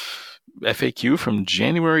FAQ from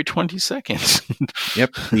January 22nd.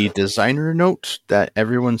 Yep, the designer note that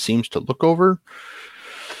everyone seems to look over.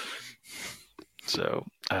 So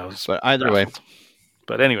but either way.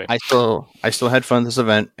 But anyway, I still had fun at this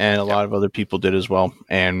event, and a lot of other people did as well.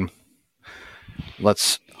 And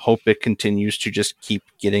let's hope it continues to just keep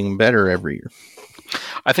getting better every year.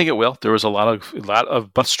 I think it will. There was a lot of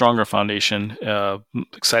much stronger foundation.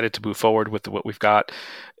 Excited to move forward with what we've got,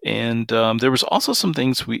 and there was also some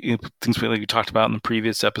things we talked about in the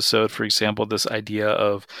previous episode. For example, this idea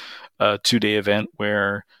of a 2-day event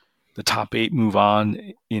where the top 8 move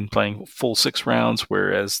on in playing full 6 rounds,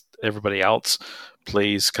 whereas everybody else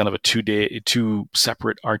plays kind of a 2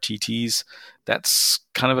 separate RTTs. That's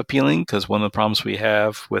kind of appealing because one of the problems we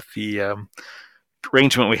have with the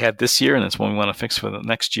arrangement we had this year, and it's one we want to fix for the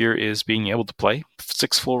next year, is being able to play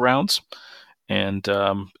 6 full rounds and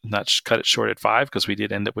not cut it short at 5, because we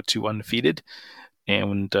did end up with 2 undefeated,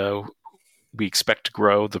 and we expect to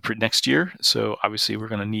grow the next year. So obviously we're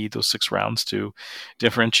going to need those 6 rounds to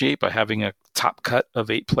differentiate. By having a top cut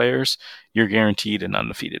of 8 players, you're guaranteed an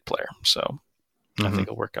undefeated player. So I think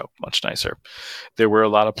it'll work out much nicer. There were a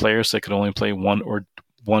lot of players that could only play one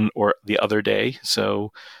or the other day,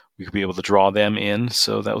 so we could be able to draw them in.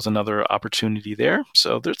 So that was another opportunity there.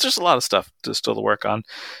 So there's just a lot of stuff to still to work on,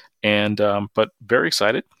 and but very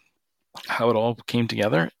excited how it all came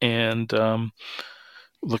together. And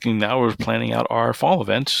looking now, we're planning out our fall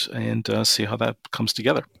event and see how that comes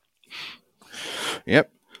together.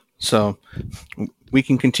 Yep. So we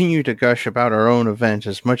can continue to gush about our own event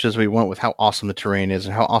as much as we want with how awesome the terrain is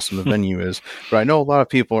and how awesome the venue is. But I know a lot of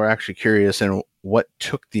people are actually curious in what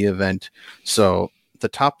took the event. So the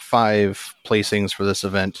top 5 placings for this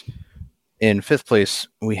event. In 5th place,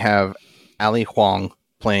 we have Ali Huang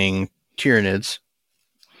playing Tyranids.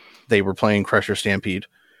 They were playing Crusher Stampede.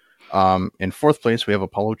 In 4th place, we have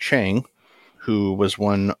Apollo Chang, who was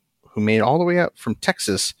one who made all the way up from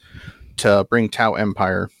Texas to bring Tau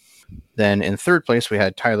Empire. Then in 3rd place, we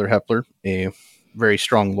had Tyler Hepler, a very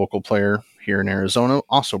strong local player here in Arizona,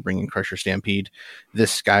 also bringing Crusher Stampede.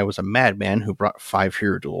 This guy was a madman who brought 5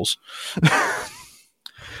 hero duels.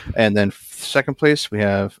 And then 2nd place, we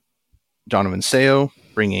have Donovan Seo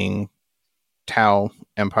bringing Tau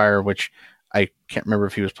Empire, which I can't remember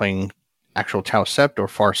if he was playing actual Tau Sept or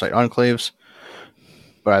Farsight Enclaves,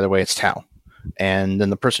 but either way, it's Tau. And then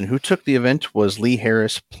the person who took the event was Lee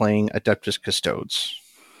Harris playing Adeptus Custodes.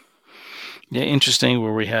 Yeah, interesting.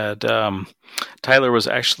 Where we had Tyler was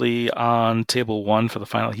actually on table 1 for the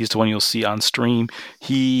final. He's the one you'll see on stream.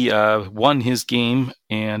 He won his game,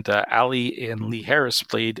 and Ali and Lee Harris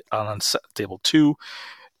played on table 2,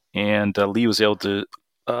 and Lee was able to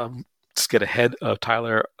get ahead of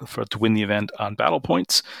Tyler to win the event on battle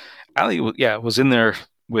points. Ali, was in there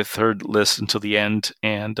with her list until the end,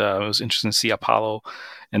 and it was interesting to see Apollo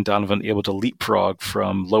and Donovan able to leapfrog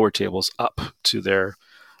from lower tables up to their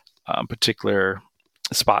particular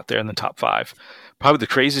spot there in the top 5. Probably the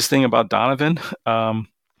craziest thing about Donovan.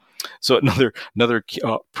 So another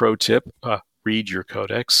pro tip: read your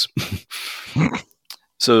codex.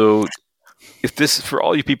 So if this, for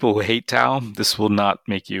all you people who hate Tau, this will not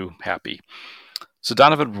make you happy. So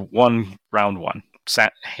Donovan won round 1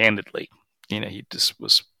 handedly. He just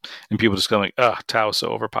was, and people just going, Tau is so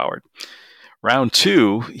overpowered. Round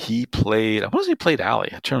 2, he played, he played Ali.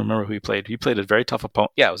 I'm trying to remember who he played. He played a very tough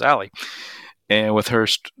opponent. Yeah, it was Ali. And with her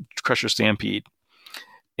Crusher Stampede.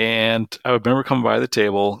 And I remember coming by the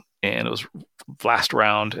table, and it was last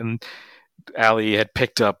round, and Ali had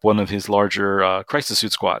picked up one of his larger Crisis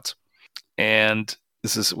Suit squads. And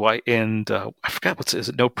this is why, and I forgot, is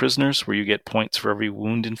it No Prisoners, where you get points for every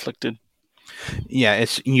wound inflicted? Yeah,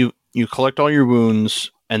 it's you collect all your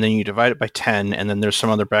wounds, and then you divide it by 10, and then there's some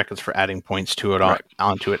other brackets for adding points to it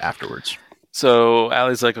onto it afterwards. So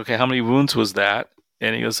Ali's like, okay, how many wounds was that?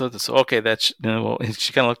 And he goes, okay, that's, and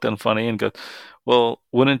she kind of looked at him funny and goes, well,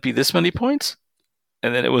 wouldn't it be this many points?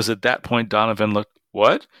 And then it was at that point Donovan looked,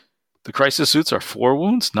 what? The Crisis Suits are 4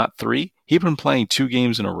 wounds, not 3? He'd been playing 2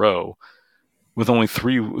 games in a row with only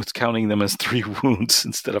 3, counting them as 3 wounds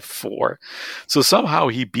instead of 4. So somehow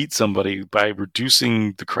he beat somebody by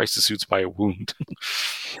reducing the Crisis Suits by a wound.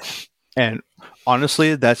 And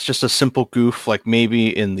honestly, that's just a simple goof. Like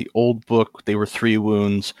maybe in the old book, they were 3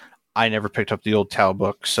 wounds. I never picked up the old Tau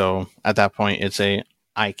book. So at that point, it's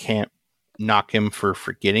I can't knock him for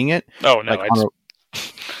forgetting it. Oh, no.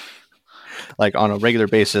 Like on a regular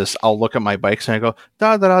basis, I'll look at my bikes and I go,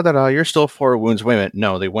 da da da da da. You're still 4 wounds. Wait a minute,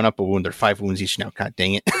 no, they went up a wound. They're 5 wounds each now. God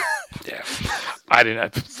dang it! Yeah, I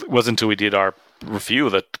didn't. It wasn't until we did our review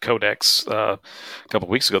of the Codex a couple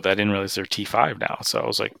of weeks ago that I didn't realize they're T5 now. So I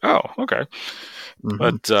was like, oh, okay. Mm-hmm.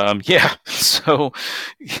 But yeah, so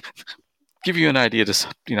give you an idea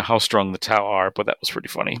to how strong the Tau are. But that was pretty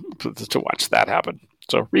funny to watch that happen.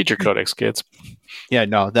 So read your Codex, kids. Yeah,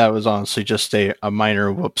 no, that was honestly just a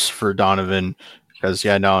minor whoops for Donovan. Because,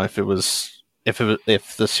 if it was if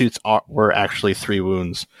the suits were actually 3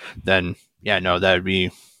 wounds, then yeah, no, that would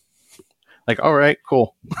be like, all right,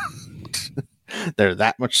 cool. They're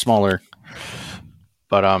that much smaller.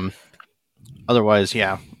 But otherwise,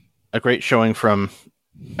 yeah, a great showing from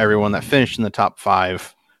everyone that finished in the top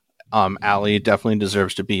 5. Allie definitely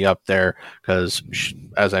deserves to be up there because,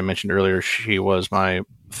 as I mentioned earlier, she was my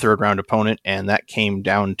 3rd round opponent, and that came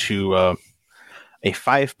down to a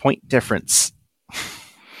 5-point difference.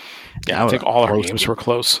 Yeah, I think all our games were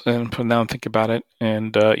close. And now think about it,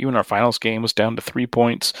 and even our finals game was down to 3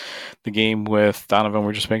 points. The game with Donovan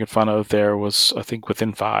we're just making fun of there was, I think,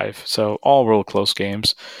 within 5. So all real close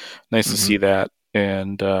games. Nice to see that.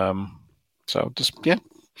 And so just, yeah,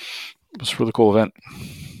 it was a really cool event.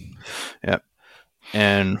 Yep.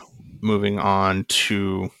 And moving on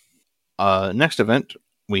to next event,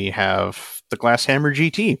 we have the Glasshammer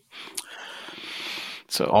GT.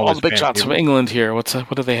 So all the big shots from England here. What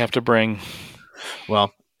do they have to bring?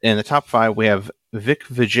 Well, in the top 5, we have Vic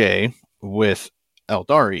Vijay with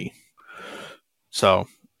Eldari. So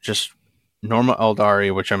just normal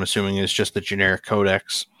Eldari, which I'm assuming is just the generic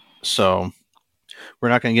codex. So we're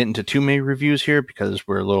not going to get into too many reviews here because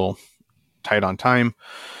we're a little tight on time.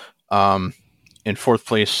 In 4th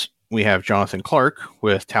place, we have Jonathan Clark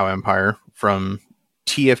with Tau Empire from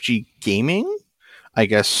TFG Gaming. I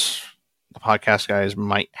guess the podcast guys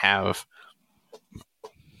might have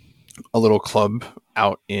a little club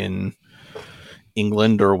out in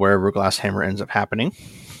England or wherever Glasshammer ends up happening.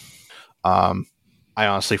 I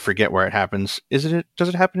honestly forget where it happens. Does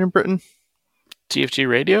it happen in Britain? TFG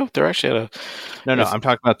Radio? They're actually at No, I'm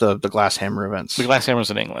talking about the Glasshammer events. The Glasshammer's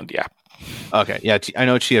in England, yeah. Okay, yeah, I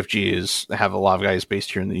know TFG have a lot of guys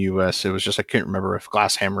based here in the US. It was just I couldn't remember if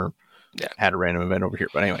Glasshammer had a random event over here.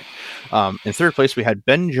 But anyway, in 3rd place, we had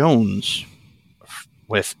Ben Jones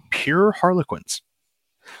with Pure Harlequins.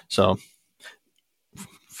 So,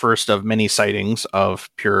 first of many sightings of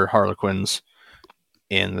Pure Harlequins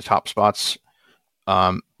in the top spots.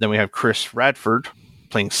 Then we have Chris Radford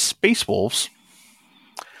playing Space Wolves.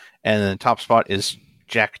 And then the top spot is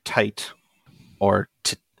Jack Tite. I'm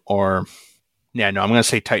going to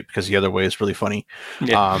say Tite because the other way is really funny.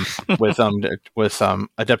 Yeah. with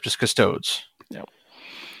Adeptus Custodes. Yep.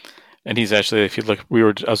 And he's actually, if you look,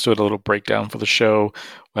 I was doing a little breakdown for the show.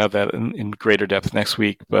 We'll have that in greater depth next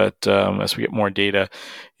week. But as we get more data,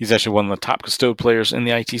 he's actually one of the top Custode players in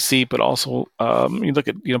the ITC. But also, you look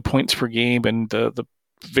at points per game and the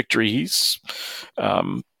victory. He's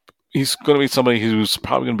going to be somebody who's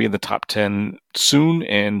probably going to be in the top 10 soon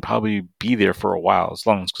and probably be there for a while as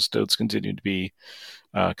long as Custodes continue to be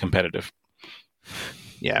competitive.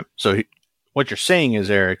 Yeah. So what you're saying is,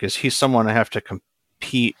 Eric, is he's someone I have to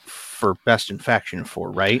compete for best in faction for,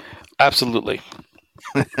 right? Absolutely.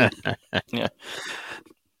 Yeah.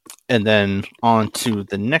 And then on to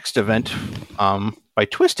the next event by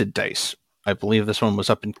Twisted Dice. I believe this one was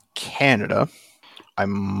up in Canada. I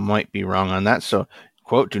might be wrong on that. So,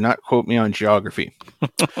 quote, do not quote me on geography.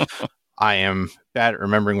 I am bad at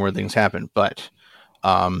remembering where things happen. But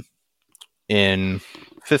in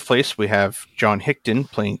 5th place, we have John Hickton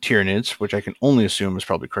playing Tyranids, which I can only assume is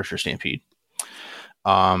probably Crusher Stampede.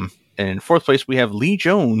 And in 4th place, we have Lee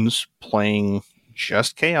Jones playing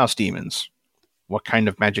just Chaos Demons. What kind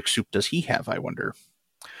of magic soup does he have, I wonder?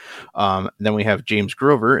 Then we have James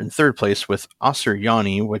Grover in 3rd place with Asur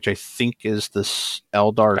Yanni, which I think is this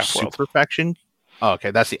Eldar Craft Super World. Faction. Oh,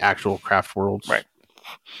 okay, that's the actual Craft Worlds. Right.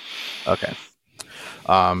 Okay.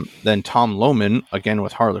 Then Tom Lohman, again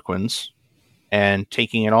with Harlequins. And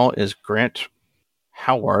taking it all is Grant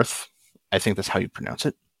Howarth. I think that's how you pronounce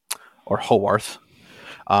it. Or Howarth.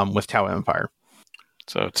 With Tau Empire.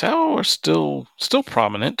 So Tau are still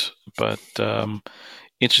prominent, but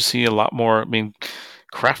interesting to see a lot more. I mean,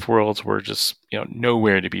 Craft Worlds were just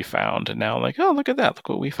nowhere to be found, and now like, oh, look at that, look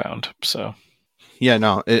what we found. So yeah,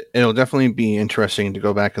 no, it'll definitely be interesting to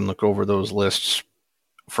go back and look over those lists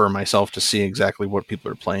for myself to see exactly what people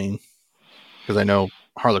are playing, because I know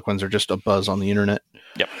Harlequins are just a buzz on the internet.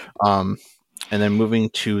 Yep. And then moving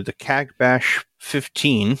to the CAG Bash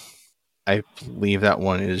 15. I believe that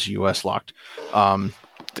one is US locked.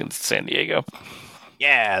 In San Diego.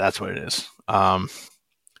 Yeah, that's what it is.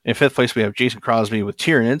 In 5th place, we have Jason Crosby with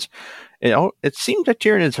Tyranids. It seems that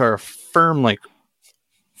Tyranids are a firm, like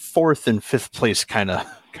 4th and 5th place kind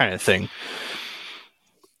of thing.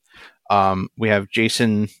 We have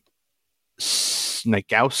Jason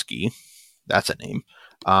Snagowski. That's a name.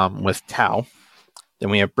 With Tau.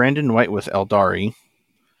 Then we have Brandon White with Eldari.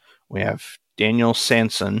 We have Daniel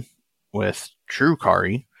Sanson with True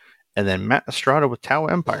Kari, and then Matt Estrada with Tau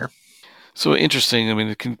Empire. So interesting. I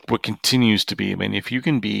mean, what continues to be. I mean, if you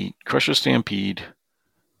can beat Crusher Stampede,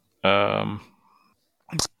 um,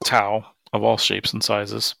 Tau of all shapes and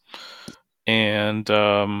sizes, and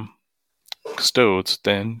Custodes,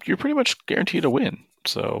 then you're pretty much guaranteed a win.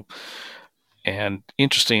 So, and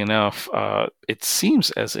interesting enough, it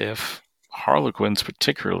seems as if Harlequins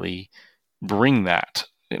particularly bring that.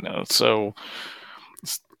 So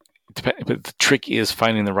but the trick is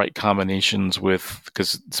finding the right combinations with,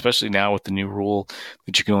 because especially now with the new rule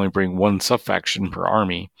that you can only bring one sub-faction per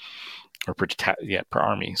army, or per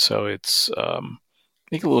army. So it's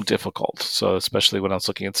make it a little difficult. So especially when I was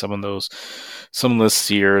looking at some lists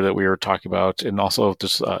here that we were talking about, and also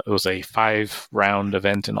just it was a 5-round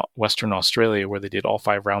event in Western Australia where they did all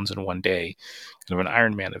 5 rounds in one day, kind of an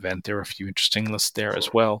Iron Man event. There were a few interesting lists there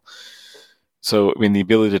as well. So, I mean, the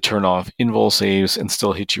ability to turn off invul saves and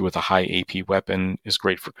still hit you with a high AP weapon is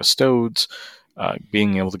great for Custodes.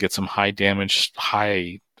 Being able to get some high damage,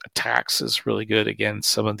 high attacks is really good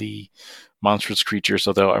against some of the monstrous creatures,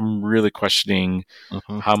 although I'm really questioning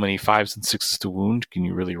how many 5s and 6s to wound can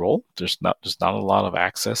you really roll. There's not a lot of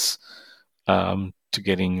access to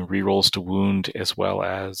getting rerolls to wound, as well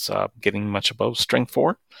as getting much above strength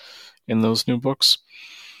 4 in those new books.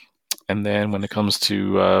 And then when it comes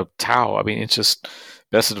to Tau, I mean, it's just,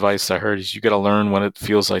 best advice I heard is you got to learn what it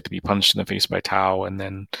feels like to be punched in the face by Tau, and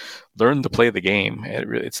then learn to play the game.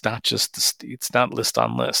 It's not just it's not list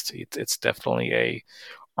on list. It's definitely a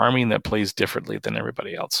army that plays differently than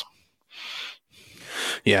everybody else.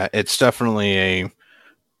 Yeah, it's definitely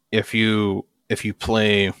if you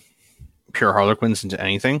play pure Harlequins into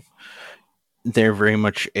anything, they're very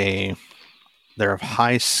much they're a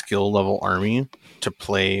high skill level army to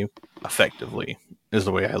play effectively, is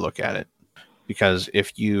the way I look at it. Because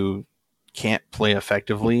if you can't play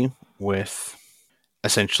effectively with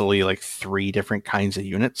essentially like 3 different kinds of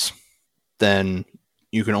units, then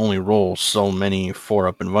you can only roll so many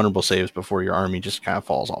 4-up and vulnerable saves before your army just kind of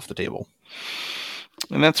falls off the table.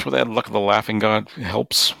 And that's where that Luck of the Laughing God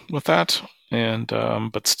helps with that. And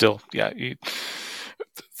but still, yeah. I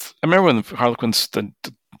remember when the Harlequins, the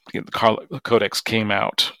Codex came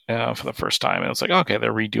out for the first time, and it was like, okay,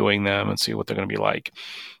 they're redoing them and see what they're going to be like.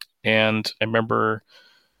 And I remember,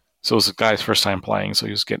 so it was the guy's first time playing, so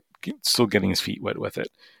he was still getting his feet wet with it.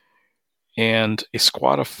 And a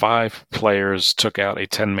squad of 5 players took out a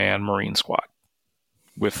 10-man Marine squad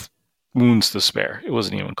with wounds to spare. It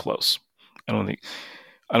wasn't even close. I don't think.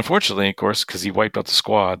 Unfortunately, of course, because he wiped out the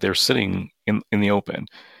squad, they're sitting in the open.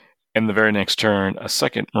 And the very next turn, a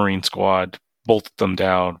second Marine squad bolted them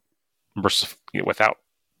down without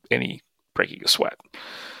any breaking a sweat.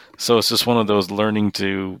 So it's just one of those learning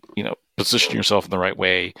to, position yourself in the right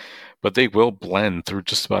way. But they will blend through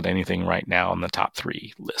just about anything right now in the top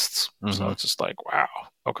 3 lists. Mm-hmm. So it's just like, wow,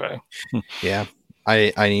 okay. Yeah,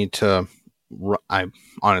 I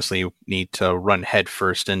honestly need to run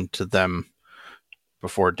headfirst into them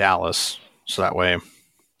before Dallas, so that way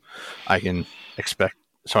I can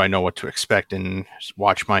so I know what to expect and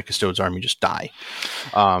watch my Custodes army just die.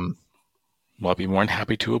 Well, I'll be more than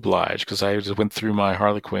happy to oblige, because I just went through my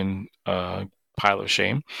Harlequin pile of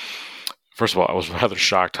shame. First of all, I was rather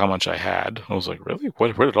shocked how much I had. I was like, really?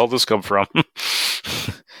 Where did all this come from?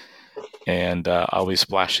 And I'll be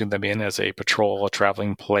splashing them in as a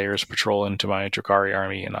traveling player's patrol into my Drukhari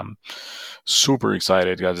army, and I'm super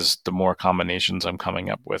excited because the more combinations I'm coming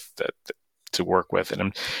up with to work with, and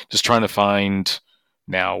I'm just trying to find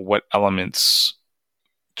now what elements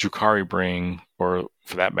Drukhari bring, or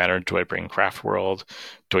for that matter, do I bring Craft World?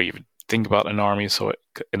 Do I even think about an army so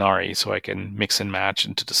I can mix and match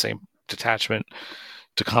into the same detachment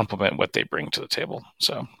to complement what they bring to the table?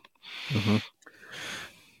 So. Mm-hmm.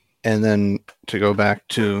 And then to go back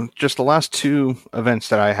to just the last 2 events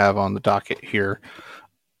that I have on the docket here,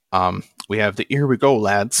 we have the Here We Go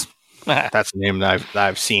Lads. That's the name that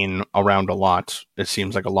I've seen around a lot. It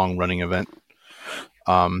seems like a long-running event.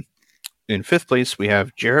 In 5th place, we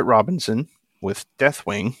have Jarrett Robinson with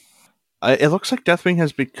Deathwing. It looks like Deathwing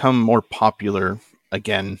has become more popular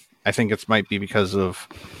again. I think it might be because of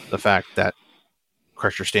the fact that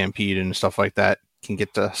Crusher Stampede and stuff like that can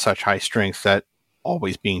get to such high strength that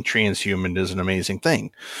always being transhuman is an amazing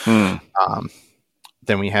thing.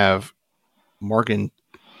 Then we have Morgan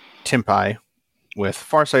Timpai with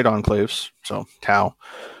Farsight Enclaves, so Tau.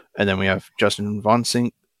 And then we have Justin Von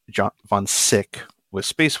Sick with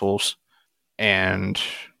Space Wolves. And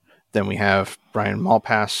then we have Brian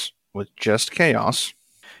Malpass with Just Chaos.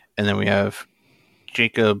 And then we have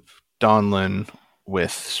Jacob Donlin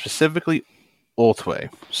with specifically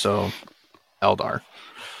Ulthwé, so Eldar.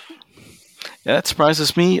 Yeah, that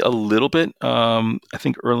surprises me a little bit. I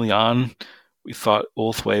think early on we thought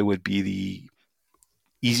Ulthwé would be the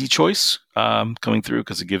easy choice coming through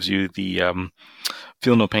because it gives you the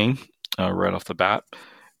feel no pain right off the bat,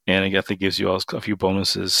 and I guess it gives you also a few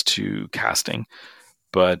bonuses to casting.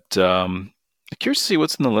 But I'm curious to see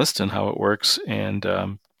what's in the list and how it works,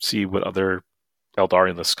 and see what other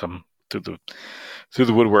Eldari lists come through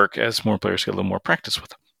the woodwork as more players get a little more practice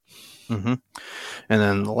with them. Mm-hmm. And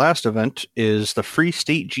then the last event is the Free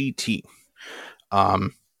State GT.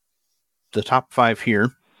 The top 5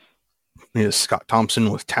 here is Scott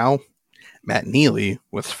Thompson with Tau, Matt Neely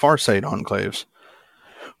with Farsight Enclaves,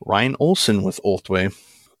 Ryan Olson with Ulthwé,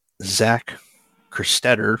 Zach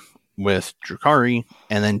Kerstetter with Drukhari,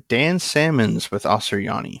 and then Dan Salmons with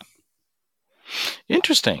Asuryani.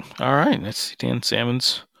 Interesting. All right, let's see. Dan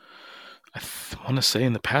Salmons. I want to say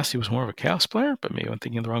in the past he was more of a Chaos player, but maybe I'm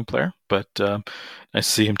thinking of the wrong player. But nice to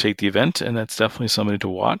see him take the event, and that's definitely somebody to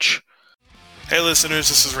watch. Hey listeners,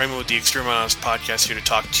 this is Raymond with the Extreme Anonymous Podcast here to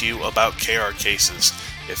talk to you about KR cases.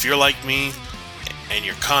 If you're like me and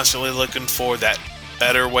you're constantly looking for that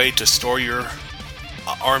better way to store your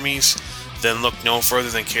armies, then look no further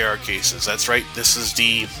than KR cases. That's right, this is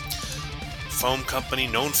the foam company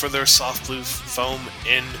known for their soft blue foam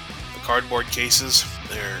in the cardboard cases.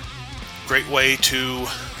 They're a great way to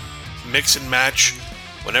mix and match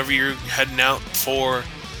whenever you're heading out for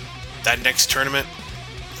that next tournament.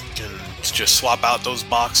 You can just swap out those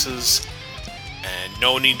boxes and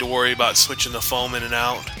no need to worry about switching the foam in and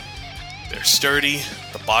out. They're sturdy,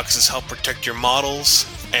 the boxes help protect your models,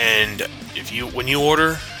 and when you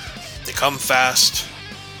order, they come fast,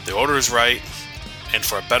 the order is right, and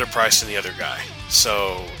for a better price than the other guy.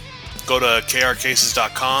 So go to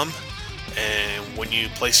krcases.com, and when you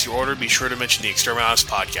place your order, be sure to mention the Exterminatus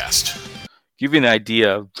Podcast. Give you an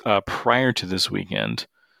idea, prior to this weekend,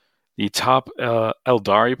 the top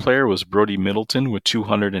Eldari player was Brody Middleton with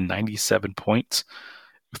 297 points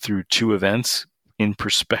through 2 events. In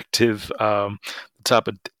perspective, the top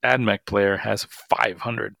AdMech player has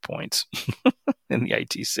 500 points in the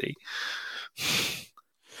ITC.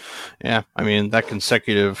 Yeah, I mean, that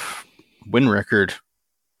consecutive win record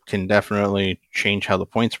can definitely change how the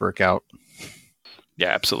points work out. Yeah,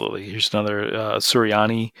 absolutely. Here's another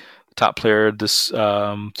Suryani. The top player this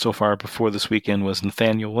so far before this weekend was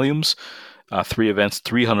Nathaniel Williams. 3 events,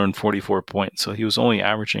 344 points. So he was only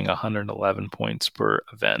averaging 111 points per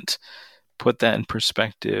event. Put that in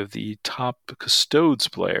perspective, the top Custodes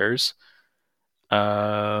players, here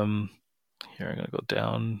I'm going to go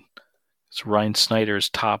down. It's Ryan Snyder's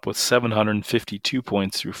top with 752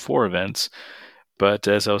 points through 4 events. But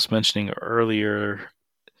as I was mentioning earlier,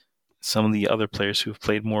 some of the other players who've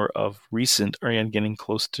played more of recent are getting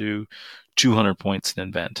close to 200 points in an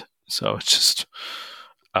event. So it's just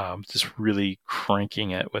really cranking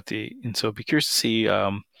it with and so be curious to see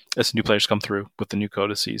as new players come through with the new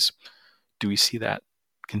codices. Do we see that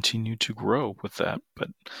continue to grow with that? But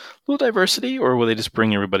a little diversity, or will they just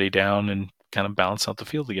bring everybody down and kind of balance out the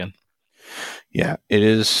field again? Yeah, it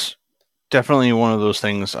is definitely one of those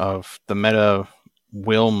things of the meta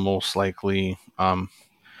will most likely, I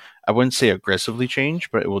wouldn't say aggressively change,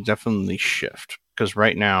 but it will definitely shift. Because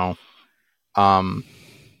right now,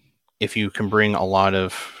 if you can bring a lot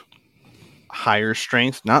of higher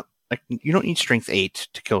strength, you don't need strength 8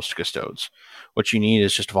 to kill Custodes. What you need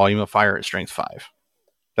is just volume of fire at strength 5.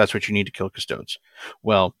 That's what you need to kill Custodes.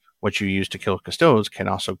 Well, what you use to kill Custodes can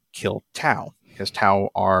also kill Tau, because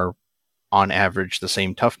Tau are on average the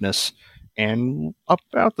same toughness and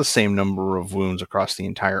about the same number of wounds across the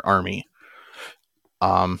entire army.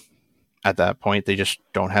 At that point, they just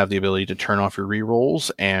don't have the ability to turn off your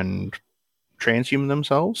rerolls and transhuman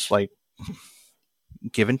themselves, like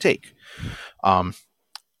give and take.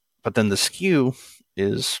 But then the skew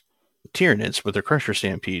is Tyranids with their Crusher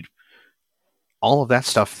Stampede. All of that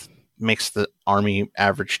stuff makes the army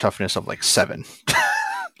average toughness of like 7.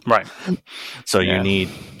 Right. So yeah.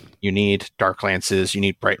 You need Dark Lances, you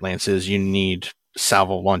need Bright Lances, you need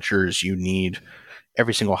Salvo Launchers, you need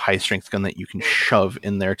every single high strength gun that you can shove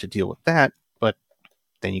in there to deal with that, but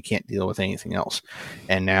then you can't deal with anything else.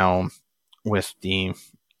 And now with the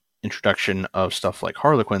introduction of stuff like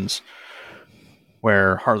Harlequins,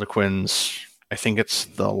 where Harlequins, I think it's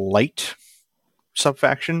the light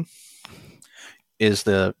subfaction, is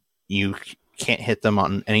you can't hit them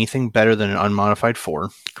on anything better than an unmodified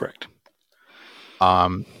 4. Correct.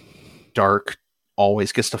 Dark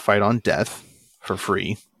always gets to fight on death for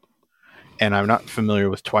free. And I'm not familiar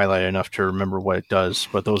with Twilight enough to remember what it does,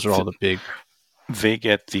 but those are all the big... They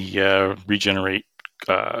get the regenerate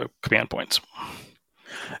command points.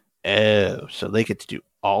 Oh, so they get to do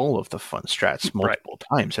all of the fun strats multiple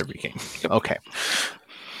times every game. Yep. Okay.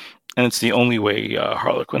 And it's the only way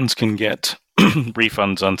Harlequins can get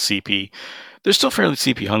refunds on CP. They're still fairly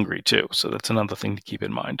CP hungry too, so that's another thing to keep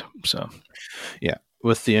in mind. So, yeah,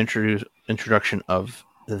 with the introduction of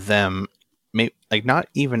them, like not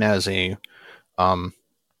even as a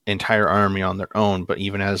entire army on their own, but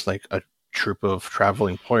even as like a troop of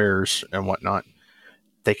traveling players and whatnot,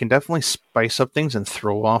 they can definitely spice up things and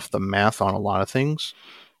throw off the math on a lot of things.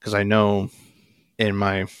 Because I know in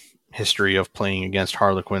my history of playing against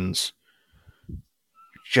Harlequins,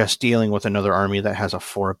 just dealing with another army that has a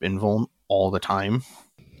 4-up invuln all the time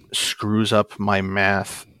screws up my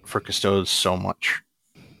math for Custodes so much.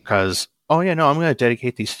 Because, oh yeah, no, I'm going to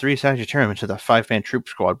dedicate these 3 Sagittarium to the 5-man troop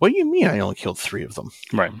squad. What do you mean I only killed 3 of them?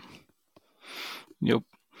 Right. Yep.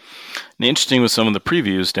 And interesting with some of the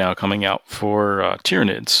previews now coming out for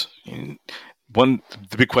Tyranids.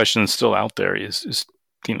 The big question that's still out there is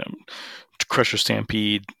Crusher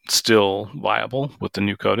Stampede still viable with the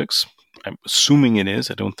new codex? I'm assuming it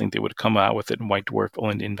is. I don't think they would come out with it in White Dwarf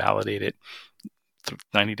only to invalidate it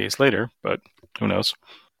 90 days later, but who knows?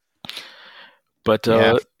 But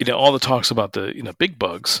all the talks about the big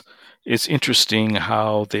bugs. It's interesting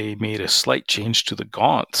how they made a slight change to the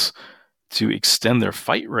gaunts to extend their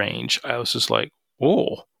fight range. I was just like,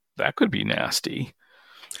 oh, that could be nasty.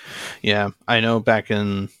 Yeah, I know back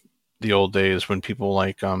in the old days when people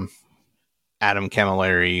like Adam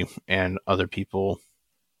Camilleri and other people,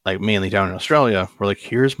 like mainly down in Australia, were like,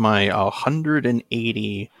 here's my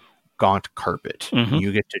 180 gaunt carpet. Mm-hmm.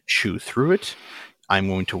 You get to chew through it. I'm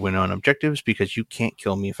going to win on objectives because you can't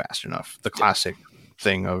kill me fast enough. The classic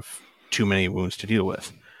thing of too many wounds to deal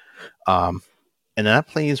with. And that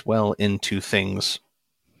plays well into things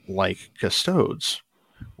like Custodes,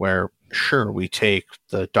 where, sure, we take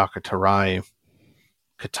the Dakatarai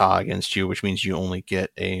kata against you, which means you only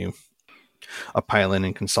get a pile-in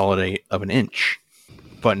and consolidate of 1 inch.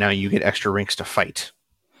 But now you get extra ranks to fight,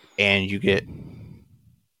 and you get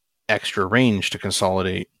extra range to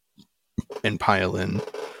consolidate and pile in,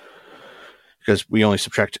 because we only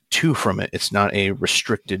subtract 2 from it. It's not a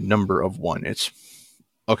restricted number of 1. It's,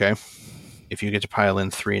 okay, if you get to pile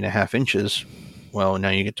in 3.5 inches, well, now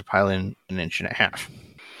you get to pile in 1.5 inches.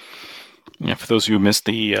 Yeah, for those who missed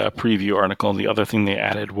the preview article, the other thing they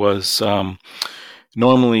added was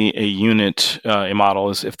normally a unit, a model,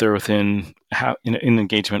 is if they're within in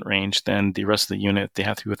engagement range, then the rest of the unit, they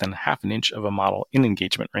have to be within 0.5 inch of a model in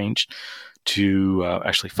engagement range to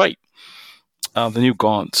actually fight. The new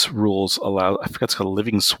Gaunts rules allow, I forget, it's called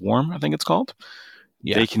Living Swarm, I think it's called.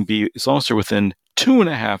 Yeah. They can be, as long as they're within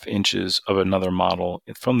 2.5 inches of another model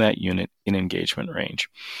from that unit in engagement range.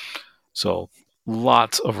 So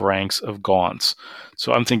lots of ranks of Gaunts.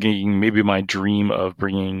 So I'm thinking maybe my dream of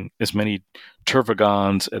bringing as many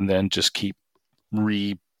Tervagons and then just keep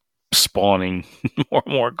respawning more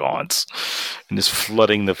and more Gaunts and just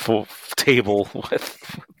flooding the full table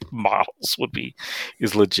with models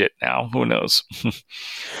is legit now. Who knows?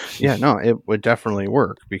 Yeah, no, it would definitely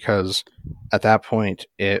work, because at that point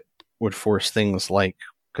it would force things like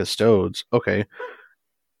Custodes. Okay,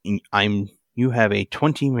 you have a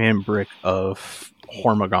 20-man brick of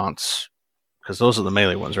Hormagaunts, because those are the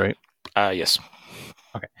melee ones, right? Yes.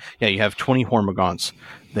 Okay. Yeah, you have 20 Hormagaunts.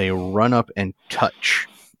 They run up and touch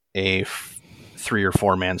a 3 or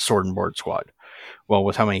 4-man sword and board squad. Well,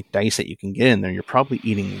 with how many dice that you can get in there, you're probably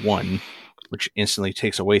eating 1, which instantly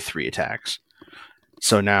takes away 3 attacks.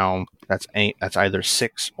 So now that's either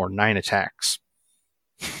 6 or 9 attacks.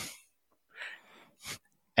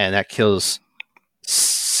 And that kills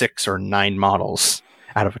 6 or 9 models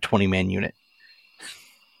out of a 20-man unit.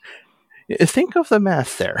 Think of the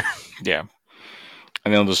math there. Yeah.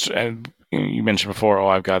 And then just, you mentioned before,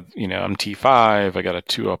 I've got, I'm T5, I got a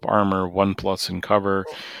 2-up armor, 1+ in cover,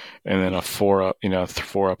 and then a 4-up,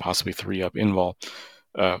 4-up, possibly 3-up invul.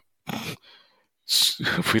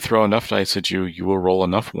 If we throw enough dice at you, you will roll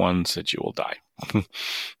enough ones that you will die.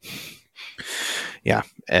 Yeah,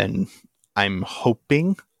 and I'm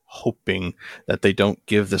hoping that they don't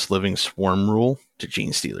give this Living Swarm rule to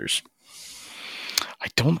Gene Stealers. I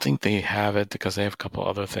don't think they have it, because they have a couple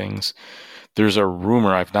other things. There's a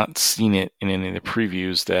rumor, I've not seen it in any of the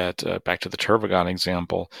previews, that back to the Tervagon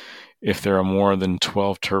example, if there are more than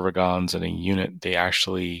 12 Tervagons in a unit, they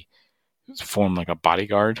actually form like a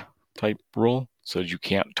bodyguard type rule, so you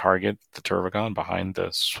can't target the Tervagon behind the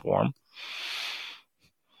swarm.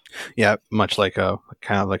 Yeah, much like a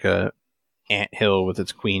kind of like a anthill with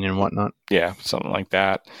its queen and whatnot. Yeah, something like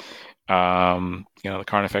that. The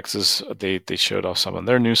Carnifexes, they showed off some of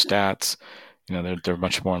their new stats. They're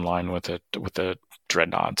much more in line with the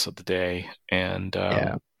dreadnoughts of the day, and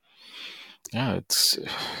Yeah.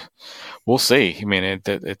 we'll see. I mean,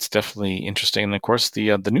 it's definitely interesting, and of course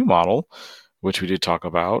the new model, which we did talk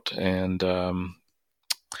about, and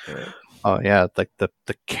Oh yeah, like the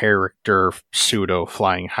character pseudo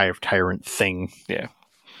flying hive tyrant thing. yeah.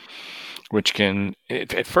 Which can,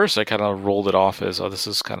 at first I kind of rolled it off as, oh, this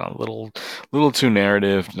is kind of a little too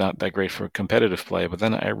narrative, not that great for competitive play. But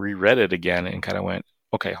then I reread it again and kind of went,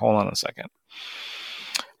 okay, hold on a second.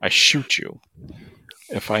 I shoot you.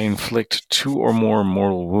 If I inflict 2 or more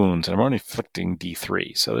mortal wounds, and I'm only inflicting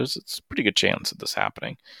D3, so it's a pretty good chance of this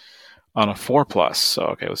happening. On a 4+, so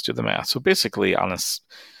okay, let's do the math. So basically,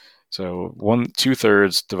 so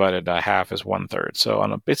 2/3 divided by half is 1/3.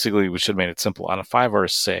 So basically, we should have made it simple. On a 5 or a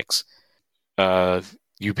 6,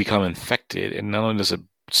 you become infected, and not only does a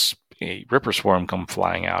Ripper Swarm come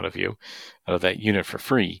flying out of that unit for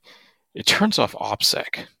free, it turns off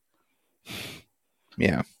OPSEC.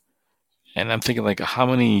 Yeah. And I'm thinking, like, how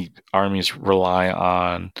many armies rely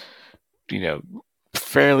on,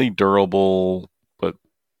 fairly durable, but,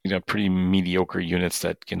 pretty mediocre units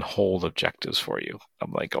that can hold objectives for you.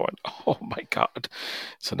 I'm like going, oh my God.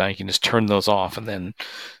 So now you can just turn those off and then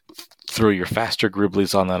throw your faster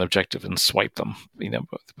Griblies on that objective and swipe them,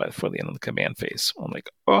 before the end of the command phase. I'm like,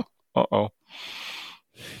 uh-oh.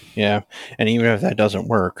 Yeah. And even if that doesn't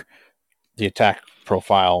work, the attack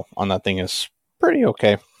profile on that thing is pretty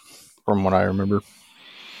okay from what I remember.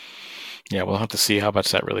 Yeah, we'll have to see how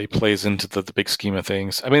much that really plays into the big scheme of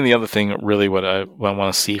things. I mean, the other thing, really, what I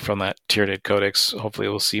want to see from that Tyranid Codex, hopefully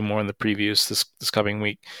we'll see more in the previews this coming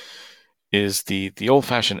week, is the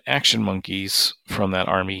old-fashioned action monkeys from that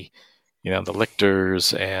army, the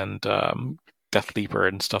Lictors and Death Leaper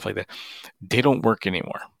and stuff like that. They don't work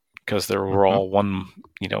anymore because we're all one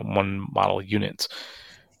model units.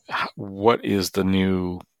 What is the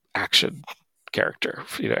new action character,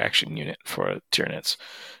 action unit for Tyranids?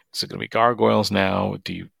 Is it going to be gargoyles now?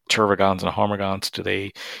 Do you Tervagons and Harmagons?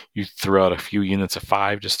 You throw out a few units of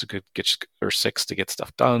 5 just to get, or 6 to get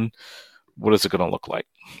stuff done? What is it going to look like?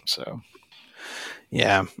 So,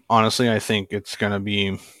 yeah, honestly, I think there's going to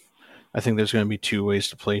be 2 ways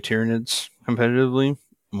to play Tyranids competitively.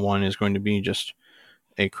 One is going to be just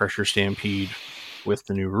a Crusher Stampede with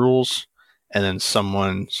the new rules, and then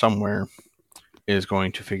someone somewhere is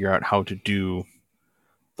going to figure out how to do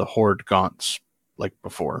the Horde Gaunts like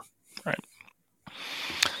before. Right.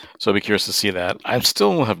 So I'll be curious to see that. I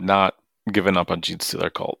still have not given up on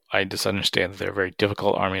Genestealer Cult. I just understand that they're a very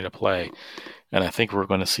difficult army to play, and I think we're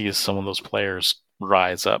going to see some of those players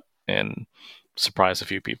rise up and surprise a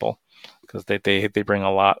few people, because they bring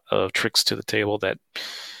a lot of tricks to the table that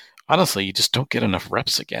honestly you just don't get enough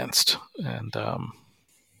reps against. And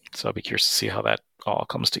so I'll be curious to see how that all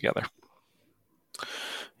comes together.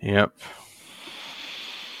 Yep.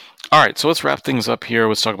 All right, so let's wrap things up here.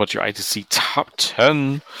 Let's talk about your ITC top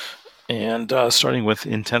 10. And starting with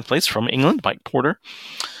in 10th place from England, Mike Porter.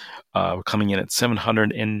 Coming in at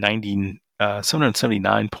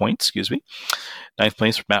 779 points, 9th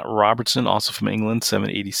place, Matt Robertson, also from England,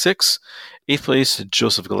 786. 8th place,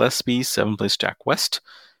 Joseph Gillespie. 7th place, Jack West.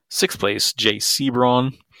 6th place, Jay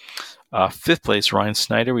Sebron. 5th place, Ryan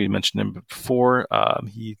Snyder. We mentioned him before.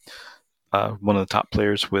 He one of the top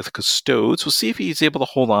players with Custodes. We'll see if he's able to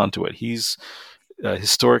hold on to it. He's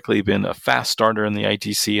historically been a fast starter in the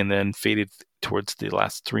ITC and then faded towards the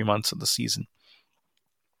last 3 months of the season.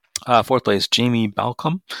 4th place, Jamie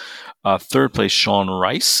Balcom. 3rd place, Sean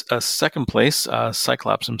Rice. 2nd place,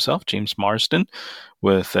 Cyclops himself, James Marsden,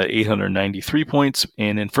 with 893 points.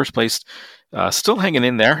 And in 1st place, still hanging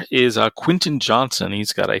in there, is Quinton Johnson.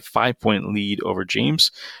 He's got a 5-point lead over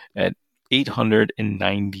James at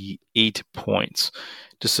 898 points.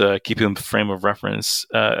 Just keeping in the frame of reference,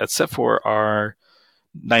 except for our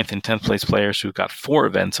 9th and 10th place players who got 4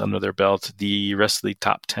 events under their belt, the rest of the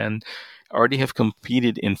top 10 already have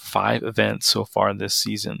competed in 5 events so far this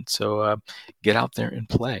season. So get out there and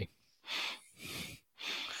play.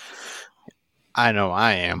 I know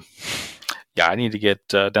I am. Yeah, I need to get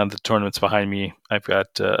down to the tournaments behind me. I've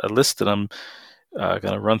got a list that I'm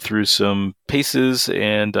going to run through some paces,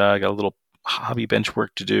 and I got a little hobby bench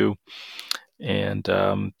work to do, and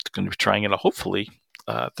going to be trying it hopefully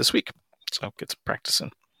this week. So get some practice in.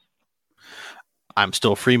 I'm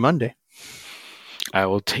still free Monday. I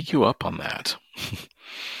will take you up on that.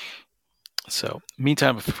 So,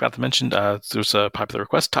 meantime, I forgot to mention, there's a popular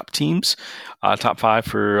request, top teams. Top 5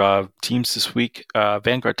 for teams this week.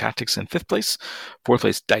 Vanguard Tactics in 5th place. 4th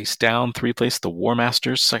place, Dice Down. 3rd place, the War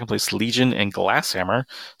Masters. 2nd place, Legion and Glasshammer.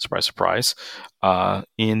 Surprise, surprise.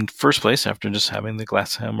 In 1st place, after just having the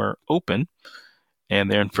Glasshammer open. and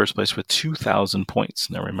they're in first place with 2,000 points.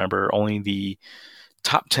 Now remember, only the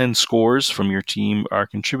top 10 scores from your team are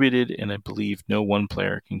contributed, and I believe no one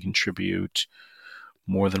player can contribute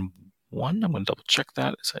more than one. I'm going to double check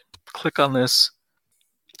that as I click on this.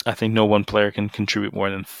 I think no one player can contribute more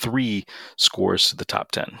than 3 scores to the top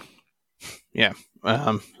 10. Yeah,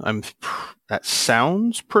 that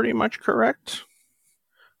sounds pretty much correct.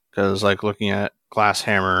 Because, like, looking at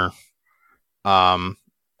Glasshammer,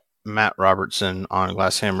 Matt Robertson on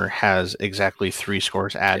Glasshammer has exactly 3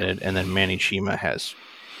 scores added, and then Manny Chima has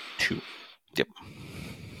 2. Yep.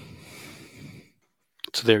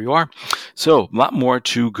 So there you are. So a lot more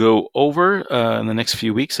to go over in the next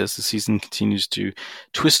few weeks as the season continues to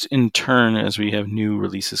twist and turn as we have new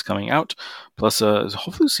releases coming out. Plus,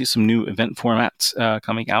 hopefully we'll see some new event formats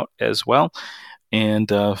coming out as well.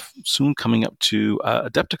 And soon coming up to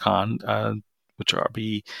Adepticon, which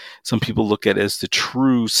some people look at as the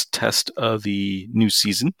true test of the new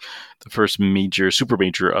season, the first super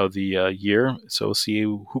major of the year. So we'll see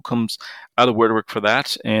who comes out of woodwork for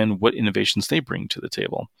that and what innovations they bring to the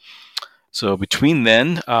table. So between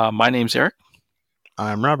then, my name's Eric.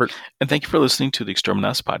 I'm Robert. And thank you for listening to the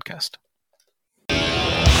Exterminatus podcast.